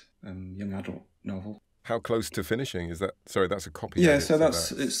latest young adult novel. How close to finishing is that? Sorry, that's a copy. Yeah, edit,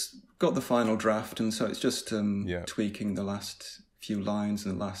 so it's got the final draft, and so it's just tweaking the last few lines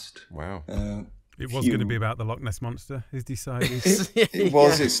and the last. Wow. It was going to be about the Loch Ness Monster. He's decided. It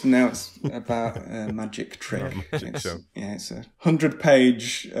was. It's about a magic trick. It's a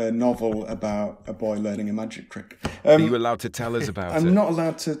 100-page novel about a boy learning a magic trick. Are you allowed to tell us about it? I'm not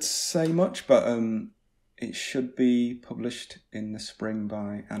allowed to say much, but it should be published in the spring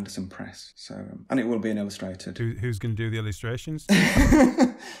by Anderson Press. So, and it will be an illustrated. Who's going to do the illustrations?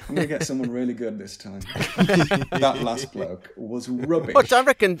 I'm going to get someone really good this time. That last bloke was rubbish. But I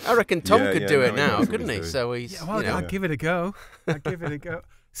reckon Tom could do it now, couldn't he? So he's. I'd give it a go.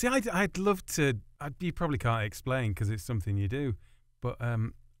 See, I'd love to. You probably can't explain because it's something you do, but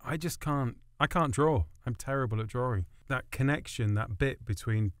I just can't. I can't draw. I'm terrible at drawing. That connection, that bit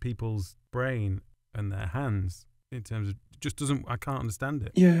between people's brain and their hands, in terms of, just doesn't. I can't understand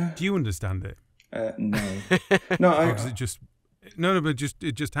it. Yeah. Do you understand it? No. No. Does it just? No, but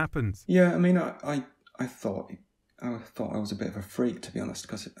it just happens. Yeah, I mean, I thought I was a bit of a freak, to be honest,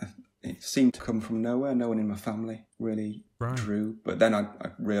 because it seemed to come from nowhere. No one in my family really drew. But then I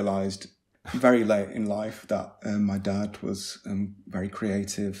realised very late in life that my dad was very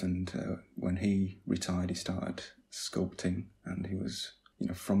creative, and when he retired, he started sculpting, and he was,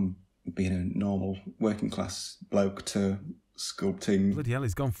 from being a normal working class bloke to sculpting. Bloody hell,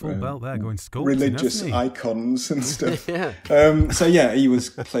 he's gone full belt there, going sculpting, religious icons and stuff. Yeah. So yeah, he was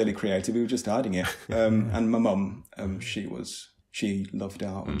clearly creative. He was just hiding it. And my mum, she loved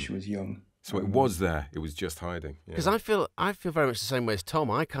art when she was young. So it was there. It was just hiding. Because I feel very much the same way as Tom.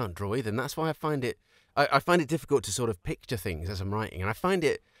 I can't draw either, and that's why I find it difficult to sort of picture things as I'm writing, and I find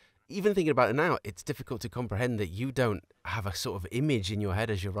it. Even thinking about it now, it's difficult to comprehend that you don't have a sort of image in your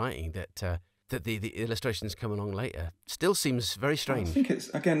head as you're writing, that the illustrations come along later. Still seems very strange. I think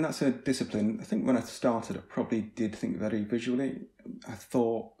that's a discipline. I think when I started, I probably did think very visually. I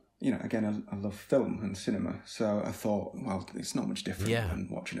thought, again, I love film and cinema, so I thought, well, it's not much different than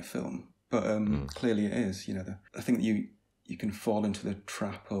watching a film. But clearly it is. I think you can fall into the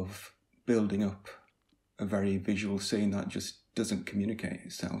trap of building up a very visual scene that just doesn't communicate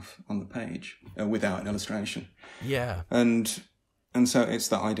itself on the page without an illustration. Yeah. And so it's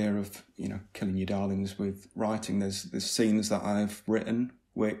that idea of, killing your darlings with writing. There's scenes that I've written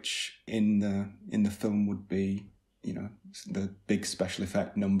which in the film would be, the big special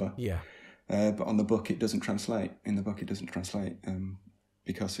effect number. Yeah. But on the book it doesn't translate. In the book it doesn't translate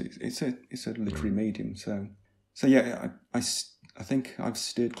because it's a literary medium. So yeah, I think I've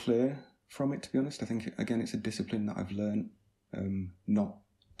steered clear from it, to be honest. I think, again, it's a discipline that I've learned not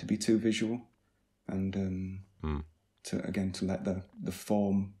to be too visual and to let the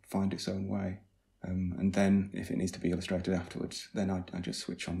form find its own way. And then if it needs to be illustrated afterwards, then I just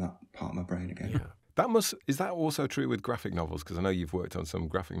switch on that part of my brain again. Yeah. Is that also true with graphic novels? Because I know you've worked on some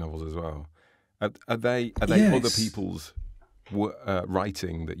graphic novels as well. Are they other people's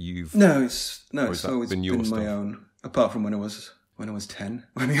writing that you've? No, it's always been my own. Apart from when I was 10,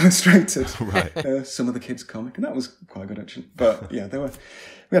 when I illustrated some of the kids' comic, and that was quite good actually. But yeah,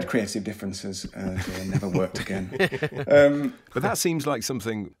 we had creative differences and never worked again. But that seems like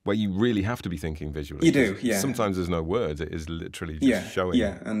something where you really have to be thinking visually. You do, yeah. Sometimes there's no words; it is literally just showing.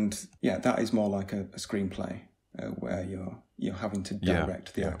 Yeah, and that is more like a screenplay where you're having to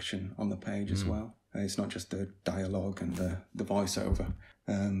direct the action on the page as well. It's not just the dialogue and the voiceover,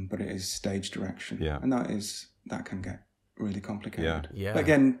 but it is stage direction. Yeah. And that can get really complicated. Yeah. But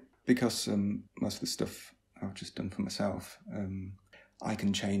again, because most of the stuff I've just done for myself, I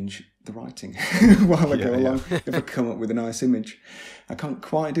can change the writing while I go along if I come up with a nice image. I can't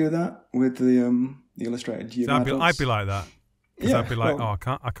quite do that with the illustrated young adults. I'd be like that. Yeah, I'd be like,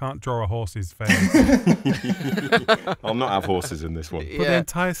 I can't draw a horse's face. I'll not have horses in this one. But the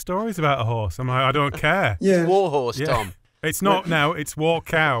entire story's about a horse. I'm like, I don't care. Yeah. War horse, Tom. It's not now, it's war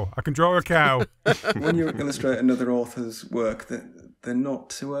cow. I can draw a cow. When you illustrate another author's work, they're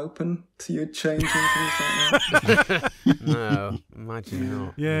not too open to you changing things like that. No, imagine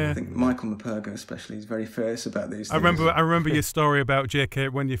not. Yeah. I think Michael Mapergo especially is very fierce about these things. I remember your story about J.K.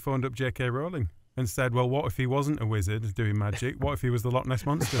 when you phoned up J.K. Rowling and said, well, what if he wasn't a wizard doing magic? What if he was the Loch Ness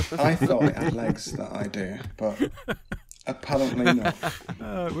Monster? I thought it had legs, that idea, but apparently not.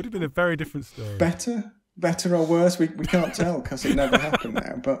 It would have been a very different story. Better or worse, we can't tell because it never happened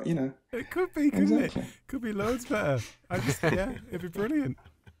now, but you know. It could be, couldn't Exactly. it? Could be loads better. It'd be brilliant.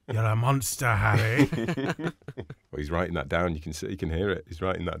 You're a monster, Harry. Well, he's writing that down. You can hear it. He's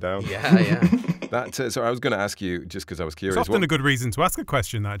writing that down. Yeah. So I was going to ask you, just because I was curious. It's often a good reason to ask a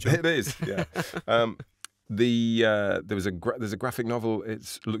question, that, John. It is, yeah. There's a graphic novel.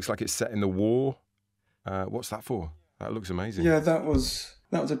 It looks like it's set in the war. What's that for? That looks amazing. Yeah, that was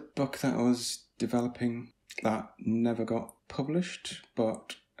a book that I was developing that never got published,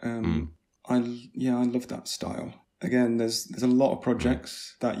 but I love that style. Again, there's a lot of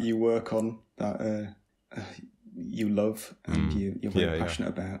projects that you work on that you love and you're very passionate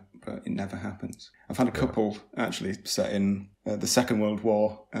about, but it never happens. I've had a couple actually set in the Second World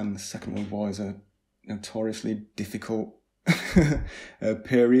War, and the Second World War is a notoriously difficult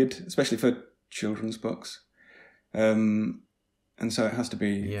period, especially for children's books. And so it has to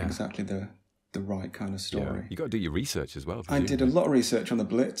be exactly the right kind of story. Yeah. You got to do your research as well. I did a lot of research on the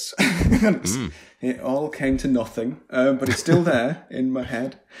Blitz. It all came to nothing, but it's still there in my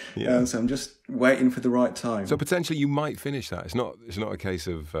head. Yeah. So I'm just waiting for the right time. So potentially you might finish that. It's not a case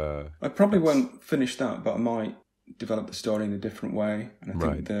of. I probably won't finish that, but I might develop the story in a different way. And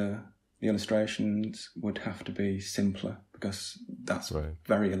I think the illustrations would have to be simpler because that's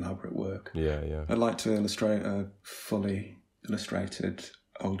very elaborate work. Yeah. I'd like to illustrate a fully illustrated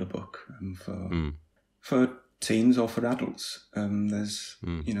older book for teens or for adults. There's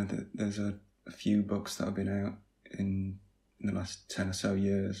there's a few books that have been out in the last 10 or so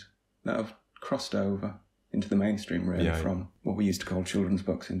years that have crossed over into the mainstream from what we used to call children's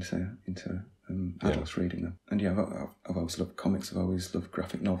books into adults reading them. And I've always loved comics. I've always loved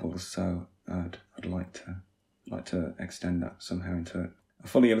graphic novels. So I'd like to extend that somehow into a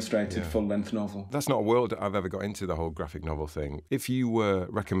fully illustrated, full-length novel. That's not a world I've ever got into, the whole graphic novel thing. If you were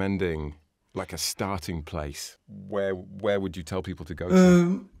recommending like a starting place, where would you tell people to go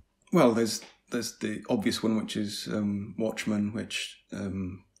to? Well, there's the obvious one, which is Watchmen, which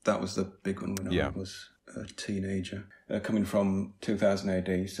that was the big one when I was a teenager. Coming from 2000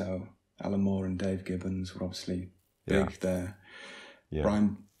 AD, so Alan Moore and Dave Gibbons were obviously big there. Yeah.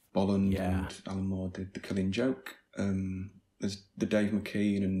 Brian Bolland and Alan Moore did The Killing Joke. There's the Dave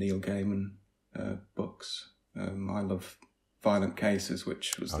McKean and Neil Gaiman books. I love Violent Cases,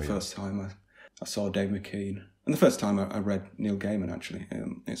 which was the first time I saw Dave McKean. And the first time I read Neil Gaiman, actually.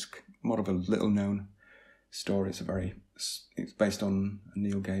 It's more of a little-known story. It's based on a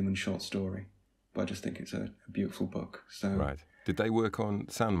Neil Gaiman short story. But I just think it's a beautiful book. So right. Did they work on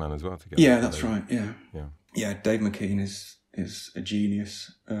Sandman as well together? Yeah, that's right, Yeah, Dave McKean is a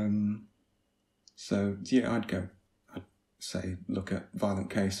genius. I'd say look at Violent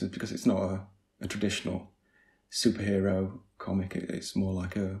Cases because it's not a traditional superhero comic. It's more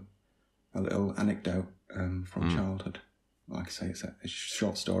like a little anecdote from childhood. Like I say, it's a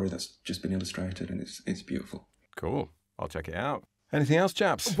short story that's just been illustrated and it's beautiful. Cool. I'll check it out. Anything else,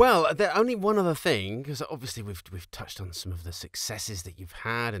 chaps? Well, there only one other thing, because obviously we've touched on some of the successes that you've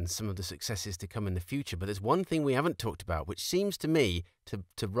had and some of the successes to come in the future, but there's one thing we haven't talked about, which seems to me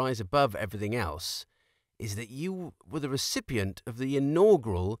to rise above everything else, is that you were the recipient of the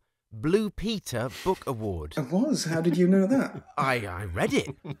inaugural Blue Peter Book Award. I was. How did you know that? I read it.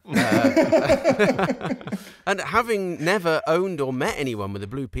 And having never owned or met anyone with a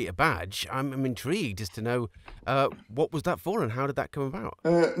Blue Peter badge, I'm intrigued as to know what was that for and how did that come about?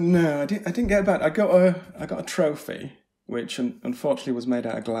 No, I didn't get a badge. I got a trophy, which unfortunately was made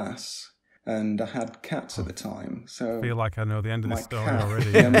out of glass, and I had cats at the time. So I feel like I know the end of the story cat,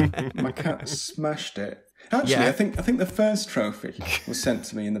 already. Yeah, my cat smashed it. Actually, Yeah. I think the first trophy was sent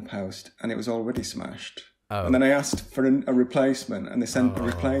to me in the post, and it was already smashed. Oh. And then I asked for a replacement, and they sent a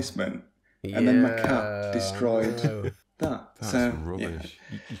replacement, and then my cat destroyed that. That's so rubbish.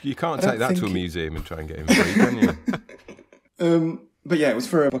 You can't I don't take that to a think- museum and try and get him free, can you? But yeah, it was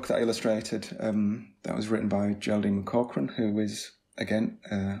for a book that I illustrated. That was written by Geraldine McCaughrean, who is again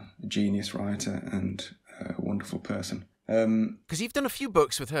a genius writer and a wonderful person. Because you've done a few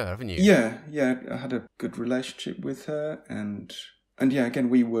books with her, haven't you? Yeah, I had a good relationship with her, and yeah, again,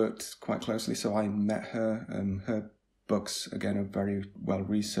 we worked quite closely, so I met her. Her books, again, are very well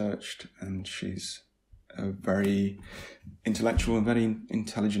researched, and she's a very intellectual and very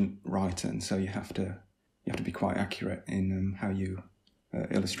intelligent writer, and so you have to be quite accurate in how you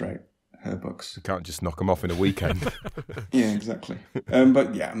illustrate her books. You can't just knock them off in a weekend. Yeah, exactly.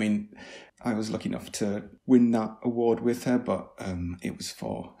 But yeah, I mean, I was lucky enough to win that award with her, but it was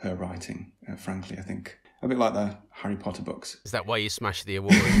for her writing, frankly, I think. A bit like the Harry Potter books. Is that why you smashed the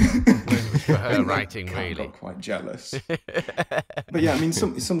award? It was for her writing, I really? got quite jealous. But yeah, I mean,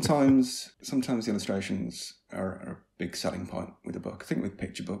 sometimes the illustrations are a big selling point with a book. I think with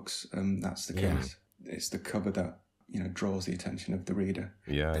picture books, that's the Yeah. case. It's the cover that draws the attention of the reader.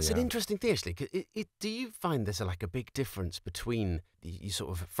 Yeah, That's yeah. an interesting thing, actually. 'Cause do you find there's a big difference between your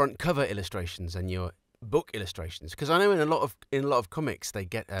sort of front cover illustrations and your book illustrations? Because I know in a lot of comics they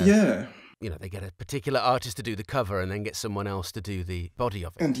get they get a particular artist to do the cover and then get someone else to do the body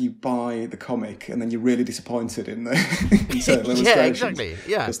of it. And you buy the comic, and then you're really disappointed in the in certain illustrations. Yeah, exactly.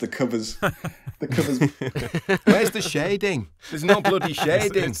 Yeah. Because the covers. Where's the shading? There's no bloody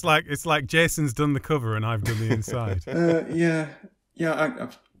shading. It's like Jason's done the cover and I've done the inside.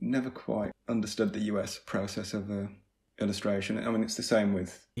 I've never quite understood the US process of illustration. I mean, it's the same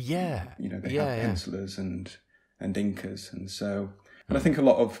with they have pencilers and inkers, and so. And I think a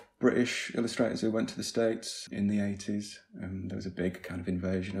lot of British illustrators who went to the States in the 80s, there was a big kind of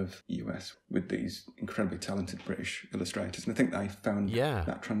invasion of US with these incredibly talented British illustrators. And I think they found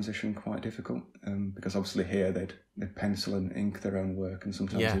that transition quite difficult because obviously here they'd pencil and ink their own work and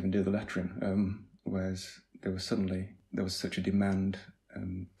sometimes even do the lettering. Whereas there was such a demand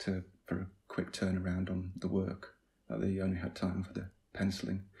for a quick turnaround on the work that they only had time for the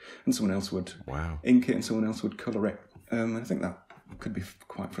penciling. And someone else would ink it and someone else would colour it. And I think that could be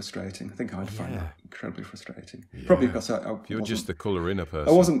quite frustrating. I think I'd find that incredibly frustrating. Yeah. Probably because you're just the colour-inner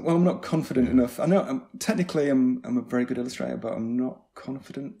person. I wasn't. Well, I'm not confident enough. I know I'm a very good illustrator, but I'm not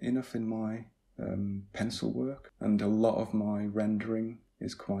confident enough in my pencil work, and a lot of my rendering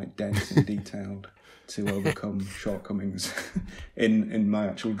is quite dense and detailed to overcome shortcomings in my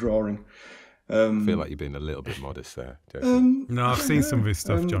actual drawing. I feel like you're being a little bit modest there, Jason. No, I've seen some of his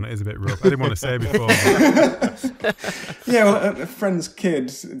stuff, John. It is a bit rough. I didn't want to say before. Yeah, well, a friend's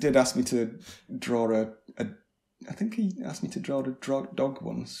kid did ask me to draw I think he asked me to draw a dog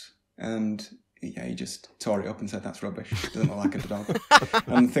once, and he just tore it up and said that's rubbish. Doesn't look like a dog.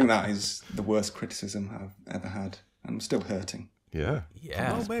 And I think that is the worst criticism I've ever had. I'm still hurting. Yeah.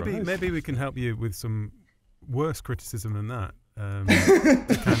 Yeah. Well, maybe we can help you with some worse criticism than that. Kind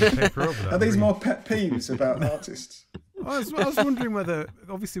of paper over that. Are these more pet peeves about artists? I was wondering whether,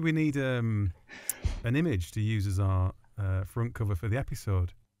 obviously, we need an image to use as our front cover for the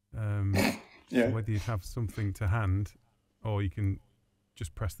episode. So whether you'd have something to hand, or you can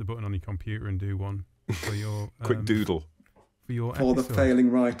just press the button on your computer and do one for your quick doodle for your for episode. the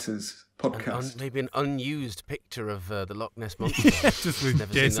Failing Writers podcast. Maybe an unused picture of the Loch Ness Monster. Just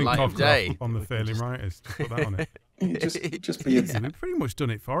with Jason Cockcroft on the Failing Writers. Put that on it. Just be a We've pretty much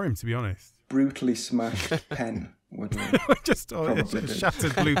done it for him, to be honest. brutally smashed pen. Just a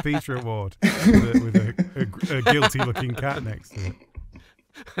shattered Blue Peter award with a guilty-looking cat next to it.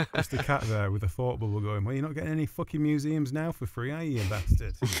 Just a cat there with a thought bubble going, well, you're not getting any fucking museums now for free, are you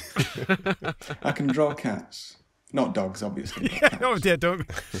bastard? I can draw cats. Not dogs, obviously.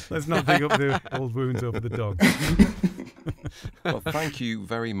 Let's not dig up the old wounds over the dog. Well, thank you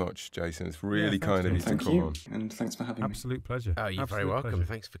very much, Jason. It's really kind of you to Thank come you, on. and thanks for having me. Absolute pleasure. Oh, you're very Absolute welcome. pleasure.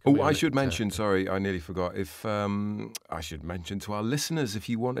 Thanks for coming. Oh, I on should it, mention, sorry, I nearly forgot. If I should mention to our listeners, if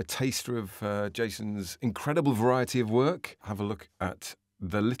you want a taster of Jason's incredible variety of work, have a look at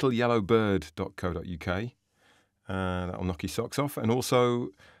thelittleyellowbird.co.uk. That'll knock your socks off. And also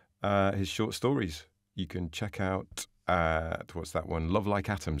his short stories. You can check out, what's that one?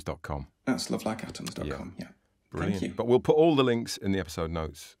 lovelikeatoms.com. That's lovelikeatoms.com, yeah. Brilliant. Thank you. But we'll put all the links in the episode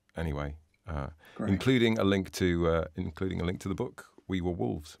notes anyway, Great. including a link to the book We Were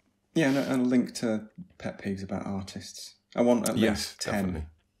Wolves. Yeah, and a link to pet peeves about artists. I want at least 10.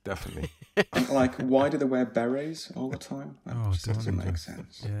 Definitely. And, like, why do they wear berets all the time? That just doesn't don't make they?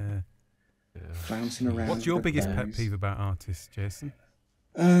 sense. Yeah. Flouncing around. What's your with biggest pet berets. peeve about artists, Jason?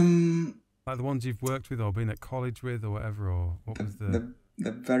 Like the ones you've worked with or been at college with or whatever, or what was the...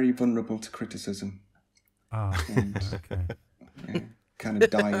 They're very vulnerable to criticism. Ah, okay. Yeah, kind of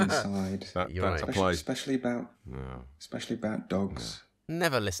die inside. You're That right. applies. Especially about dogs.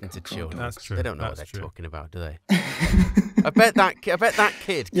 Never listen to children. That's true. They don't know what That's they're true. talking about, do they? I bet that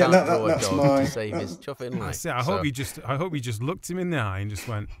kid Yeah, can't draw a that's dog my- to save his chuffing life. See, I hope you just looked him in the eye and just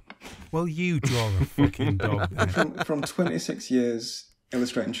went, "Well, you draw a fucking dog." Then. From 26 years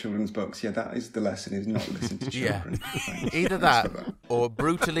illustrating children's books, yeah, that is the lesson: is not listen to Yeah. children. Thanks. Either Thanks that for or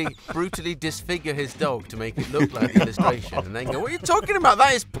brutally disfigure his dog to make it look like the illustration, and then go, "What are you talking about?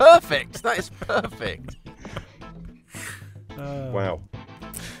 That is perfect. That is perfect." Wow.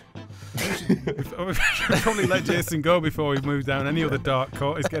 We should probably let Jason go before we move down any other dark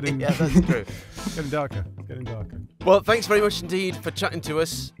court. It's getting Yeah, that's true. getting darker. Getting darker. Well, thanks very much indeed for chatting to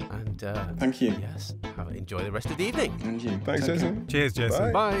us, and Thank you. yes, enjoy the rest of the evening. And you. Thanks, Take care. Jason. Cheers,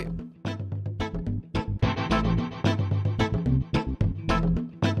 Jason. Bye. Bye.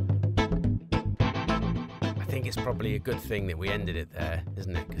 I think it's probably a good thing that we ended it there,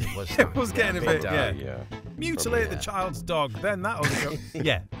 isn't it? Because it was, It was getting a bit, dark. yeah. Yeah. Mutilate Probably, the child's dog, then that'll go.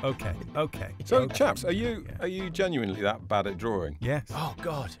 Yeah. Okay. So, okay. chaps, are you genuinely that bad at drawing? Yes. Oh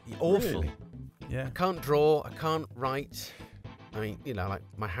God, awful. Really? Yeah. I can't draw. I can't write. I mean, like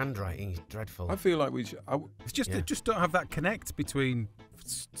my handwriting is dreadful. I feel like we should. It's just Yeah. I just don't have that connect between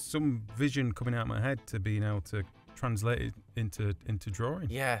some vision coming out of my head to being able to translate it into drawing.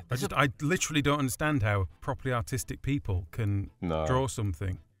 Yeah, I literally don't understand how properly artistic people can No. draw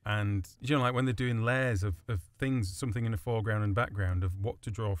something. And, like when they're doing layers of things, something in the foreground and background of what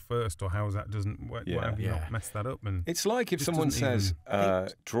to draw first or how that doesn't, why have you Yeah. not messed that up? And It's like if Just someone doesn't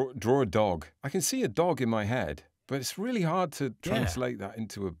says, draw a dog. I can see a dog in my head, but it's really hard to translate that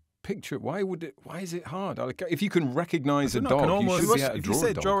into a picture. Why is it hard? If you can recognise a I don't know, dog, I can you almost, should be able to if draw you a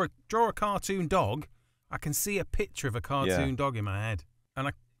said dog. draw a cartoon dog, I can see a picture of a cartoon dog in my head.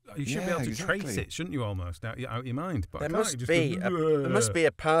 And you should be able to trace exactly. it, shouldn't you, almost, out your mind? But I there can't, must it just be goes, there must be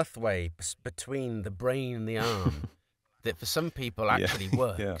a pathway between the brain and the arm that for some people actually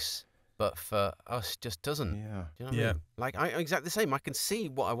works, but for us just doesn't. Yeah. Do you know what I Yeah. mean? Like I'm exactly the same. I can see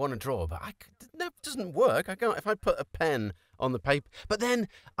what I want to draw, but it doesn't work. I can't. If I put a pen on the paper, but then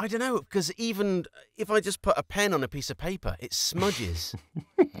I don't know, because even if I just put a pen on a piece of paper, it smudges.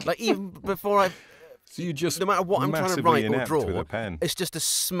 Like even before So you just no matter what I'm trying to massively write or inept draw, with a pen. it's just a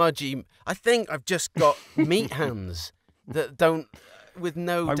smudgy. I think I've just got meat hands that don't, with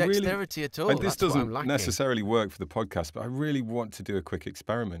no I really- dexterity at all. And this That's what I'm doesn't lacking. necessarily work for the podcast, but I really want to do a quick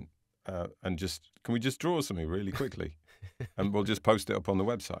experiment and can we just draw something really quickly, and we'll just post it up on the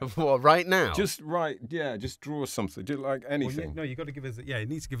website. What, right now? Just just draw something, just like anything. you got to give us. You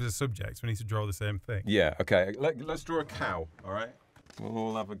need to give us a subject. We need to draw the same thing. Yeah, okay. Let's draw a cow. All right, we'll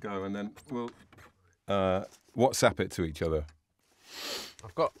all have a go, and then we'll WhatsApp it to each other.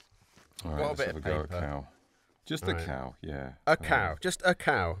 I've got All right, Got a let's bit have a of go at paper. cow. Just a cow, yeah. a cow, just a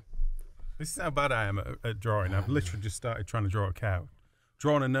cow. This is how bad I am at drawing. I've literally just started trying to draw a cow.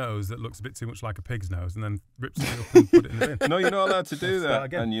 Drawn a nose that looks a bit too much like a pig's nose, and then rips it up and put it in the bin. No, you're not allowed to do Let's start that,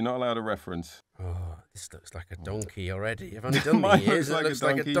 again. and you're not allowed a reference. Oh, this looks like a donkey already. I've only done Mine the ears. looks It looks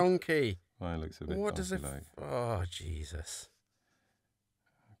like a like a donkey. Mine looks a bit What does it? donkey-like. Oh, Jesus.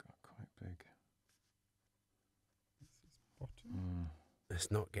 Got quite big. It's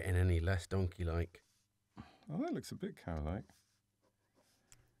not getting any less donkey-like. Oh, that looks a bit cow-like.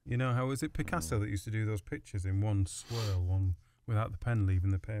 You know how was it Picasso that used to do those pictures in one swirl, one without the pen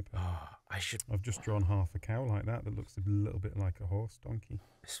leaving the paper? Oh, I should. I've just drawn half a cow like that looks a little bit like a horse donkey.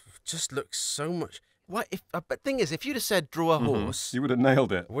 It just looks so much. What if? But thing is, if you'd have said draw a horse, You would have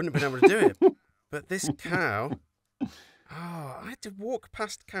nailed it. I wouldn't have been able to do it. But this cow. Oh, I had to walk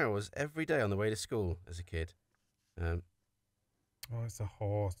past cows every day on the way to school as a kid. Oh, it's a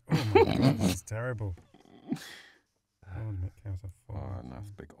horse. Oh my God, that's terrible. One, make cows have four. Oh, nice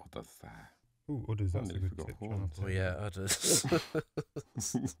big udders there. Ooh, udders, that's I a nearly good forgot tip. horns. Oh, yeah, udders.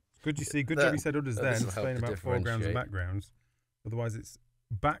 Good job you said udders That there, doesn't and help explain to about foregrounds and differentiate. backgrounds. Otherwise, its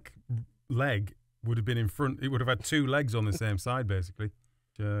back leg would have been in front. It would have had two legs on the same side, basically.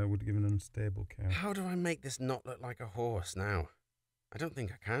 Which would have given an unstable cow. How do I make this not look like a horse now? I don't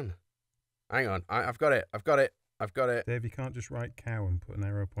think I can. Hang on, I've got it. Dave, you can't just write cow and put an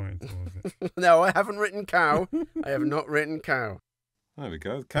arrow pointing towards it. No, I haven't written cow. I have not written cow. There we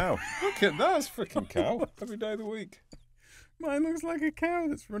go. Cow. Look at that. It's freaking cow. Every day of the week. Mine looks like a cow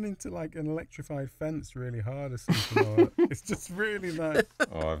that's running to like an electrified fence really hard or something. Or it's just really nice.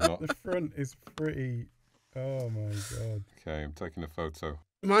 Oh, I've not. The front is pretty. Oh my god. Okay, I'm taking a photo.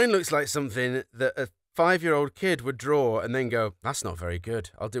 Mine looks like something that a 5-year-old kid would draw and then go, "That's not very good.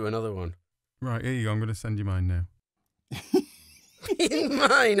 I'll do another one." Right, here you go. I'm going to send you mine now.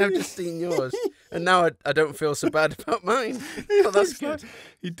 Mine, I've just seen yours, and now I don't feel so bad about mine. Oh, that's good.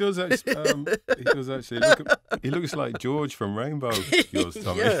 He does actually. He does actually. He looks like George from Rainbow. Yours,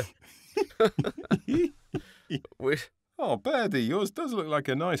 Tommy. Yeah. Oh, Birdie, yours does look like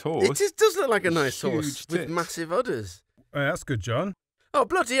a nice horse. It does look like a nice Huge horse with tits. massive udders. Oh, that's good, John. Oh,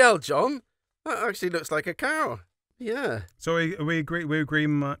 bloody hell, John. That actually looks like a cow. Yeah. So we agree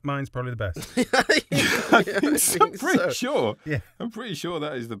mine's probably the best. I'm pretty sure. Yeah. I'm pretty sure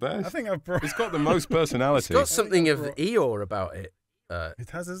that is the best. I think I've brought. It's got the most personality. It's got something of Eeyore about it. It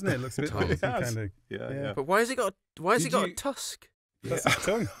has, hasn't it? It looks a bit Tom. like some It has. kind of. Yeah. But why has it got a you- tusk? That's his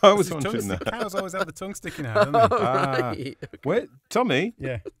tongue. I was That's his wondering tongue. that. Cows always have the tongue sticking out, don't Oh, they? right. Wait, Tommy,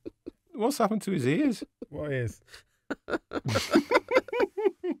 Yeah. what's happened to his ears? What is?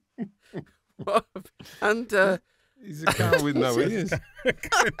 And He's a cow with no ears.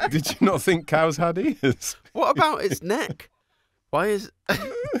 Did you not think cows had ears? what about its neck? Why is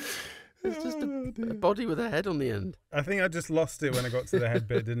it's just a body with a head on the end? I think I just lost it when I got to the head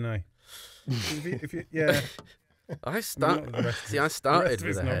bit, didn't I? Yeah. I Not the rest of it. I The started rest of with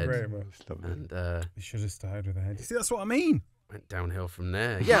it's a not head great, but and you should have started with a head. You see, that's what I mean. went downhill from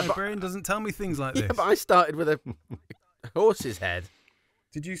there. Yeah, My but brain doesn't tell me things like this. yeah, but I started with a horse's head.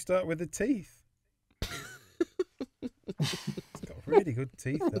 Did you start with the teeth? It's got really good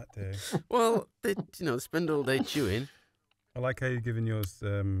teeth, that day. Well, they spend all day chewing. I like how you're giving yours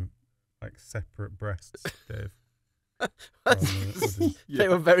like separate breasts, Dave. They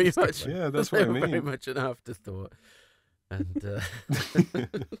were very much. Yeah, that's they what I were very mean. much an afterthought. And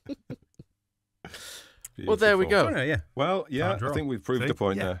well, there we Beautiful. go. Oh, yeah. Well, yeah, Can't draw. I think we've proved See? the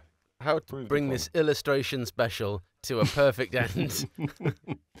point Yeah. there. How to Prove the bring point. this illustration special to a perfect end.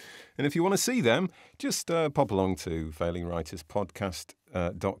 And if you want to see them, just pop along to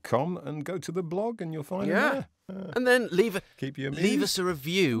failingwriterspodcast.com and go to the blog and you'll find Yeah. them there. And then leave Keep you amused. us a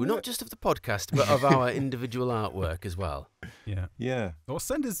review, not just of the podcast, but of our individual artwork as well. Yeah. Yeah. Or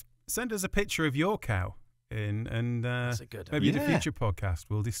send us a picture of your cow in, and That's a good maybe in a idea. future podcast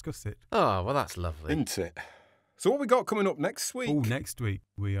we'll discuss it. Oh, well, that's lovely. Isn't it? So what we got coming up next week? Oh, next week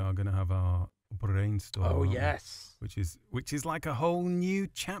we are going to have our brainstorm. Oh, aren't we? yes. Which is like a whole new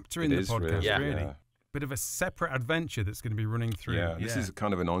chapter in It the is podcast, Yeah. really. Yeah. Bit of a separate adventure that's going to be running through. Yeah, this is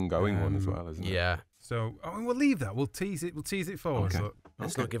kind of an ongoing one as well, isn't it? Yeah. So we'll leave that. We'll tease it forward. Okay. So,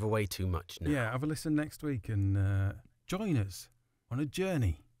 Let's not give away too much now. yeah, have a listen next week and join us on a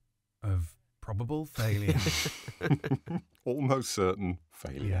journey of probable failure. Almost certain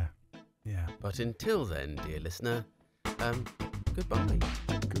failure. Yeah. But until then, dear listener, goodbye. Goodbye.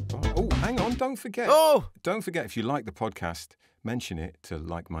 Oh, hang on, don't forget. Oh! Don't forget, if you like the podcast, mention it to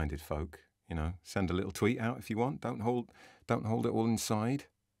like-minded folk. You know, send a little tweet out if you want. Don't hold it all inside.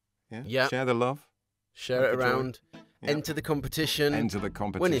 Yeah. Yeah. Share the love. Share it Like a joy. around. Yeah. Enter the competition. Enter the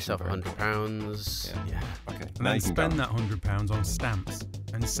competition. Win yourself very important. £100. Yeah. Yeah. Okay. And now then you can spend go. that £100 on stamps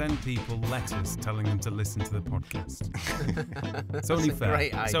and send people letters telling them to listen to the podcast. It's only That's a fair.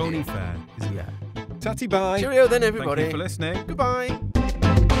 great It's idea. only fair, isn't Yeah. it? Tatty bye. Cheerio then, Thank everybody. you for listening. Goodbye.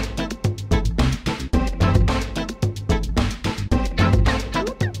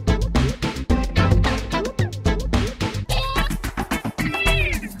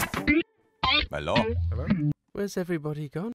 Hello. Hello? Where's everybody gone?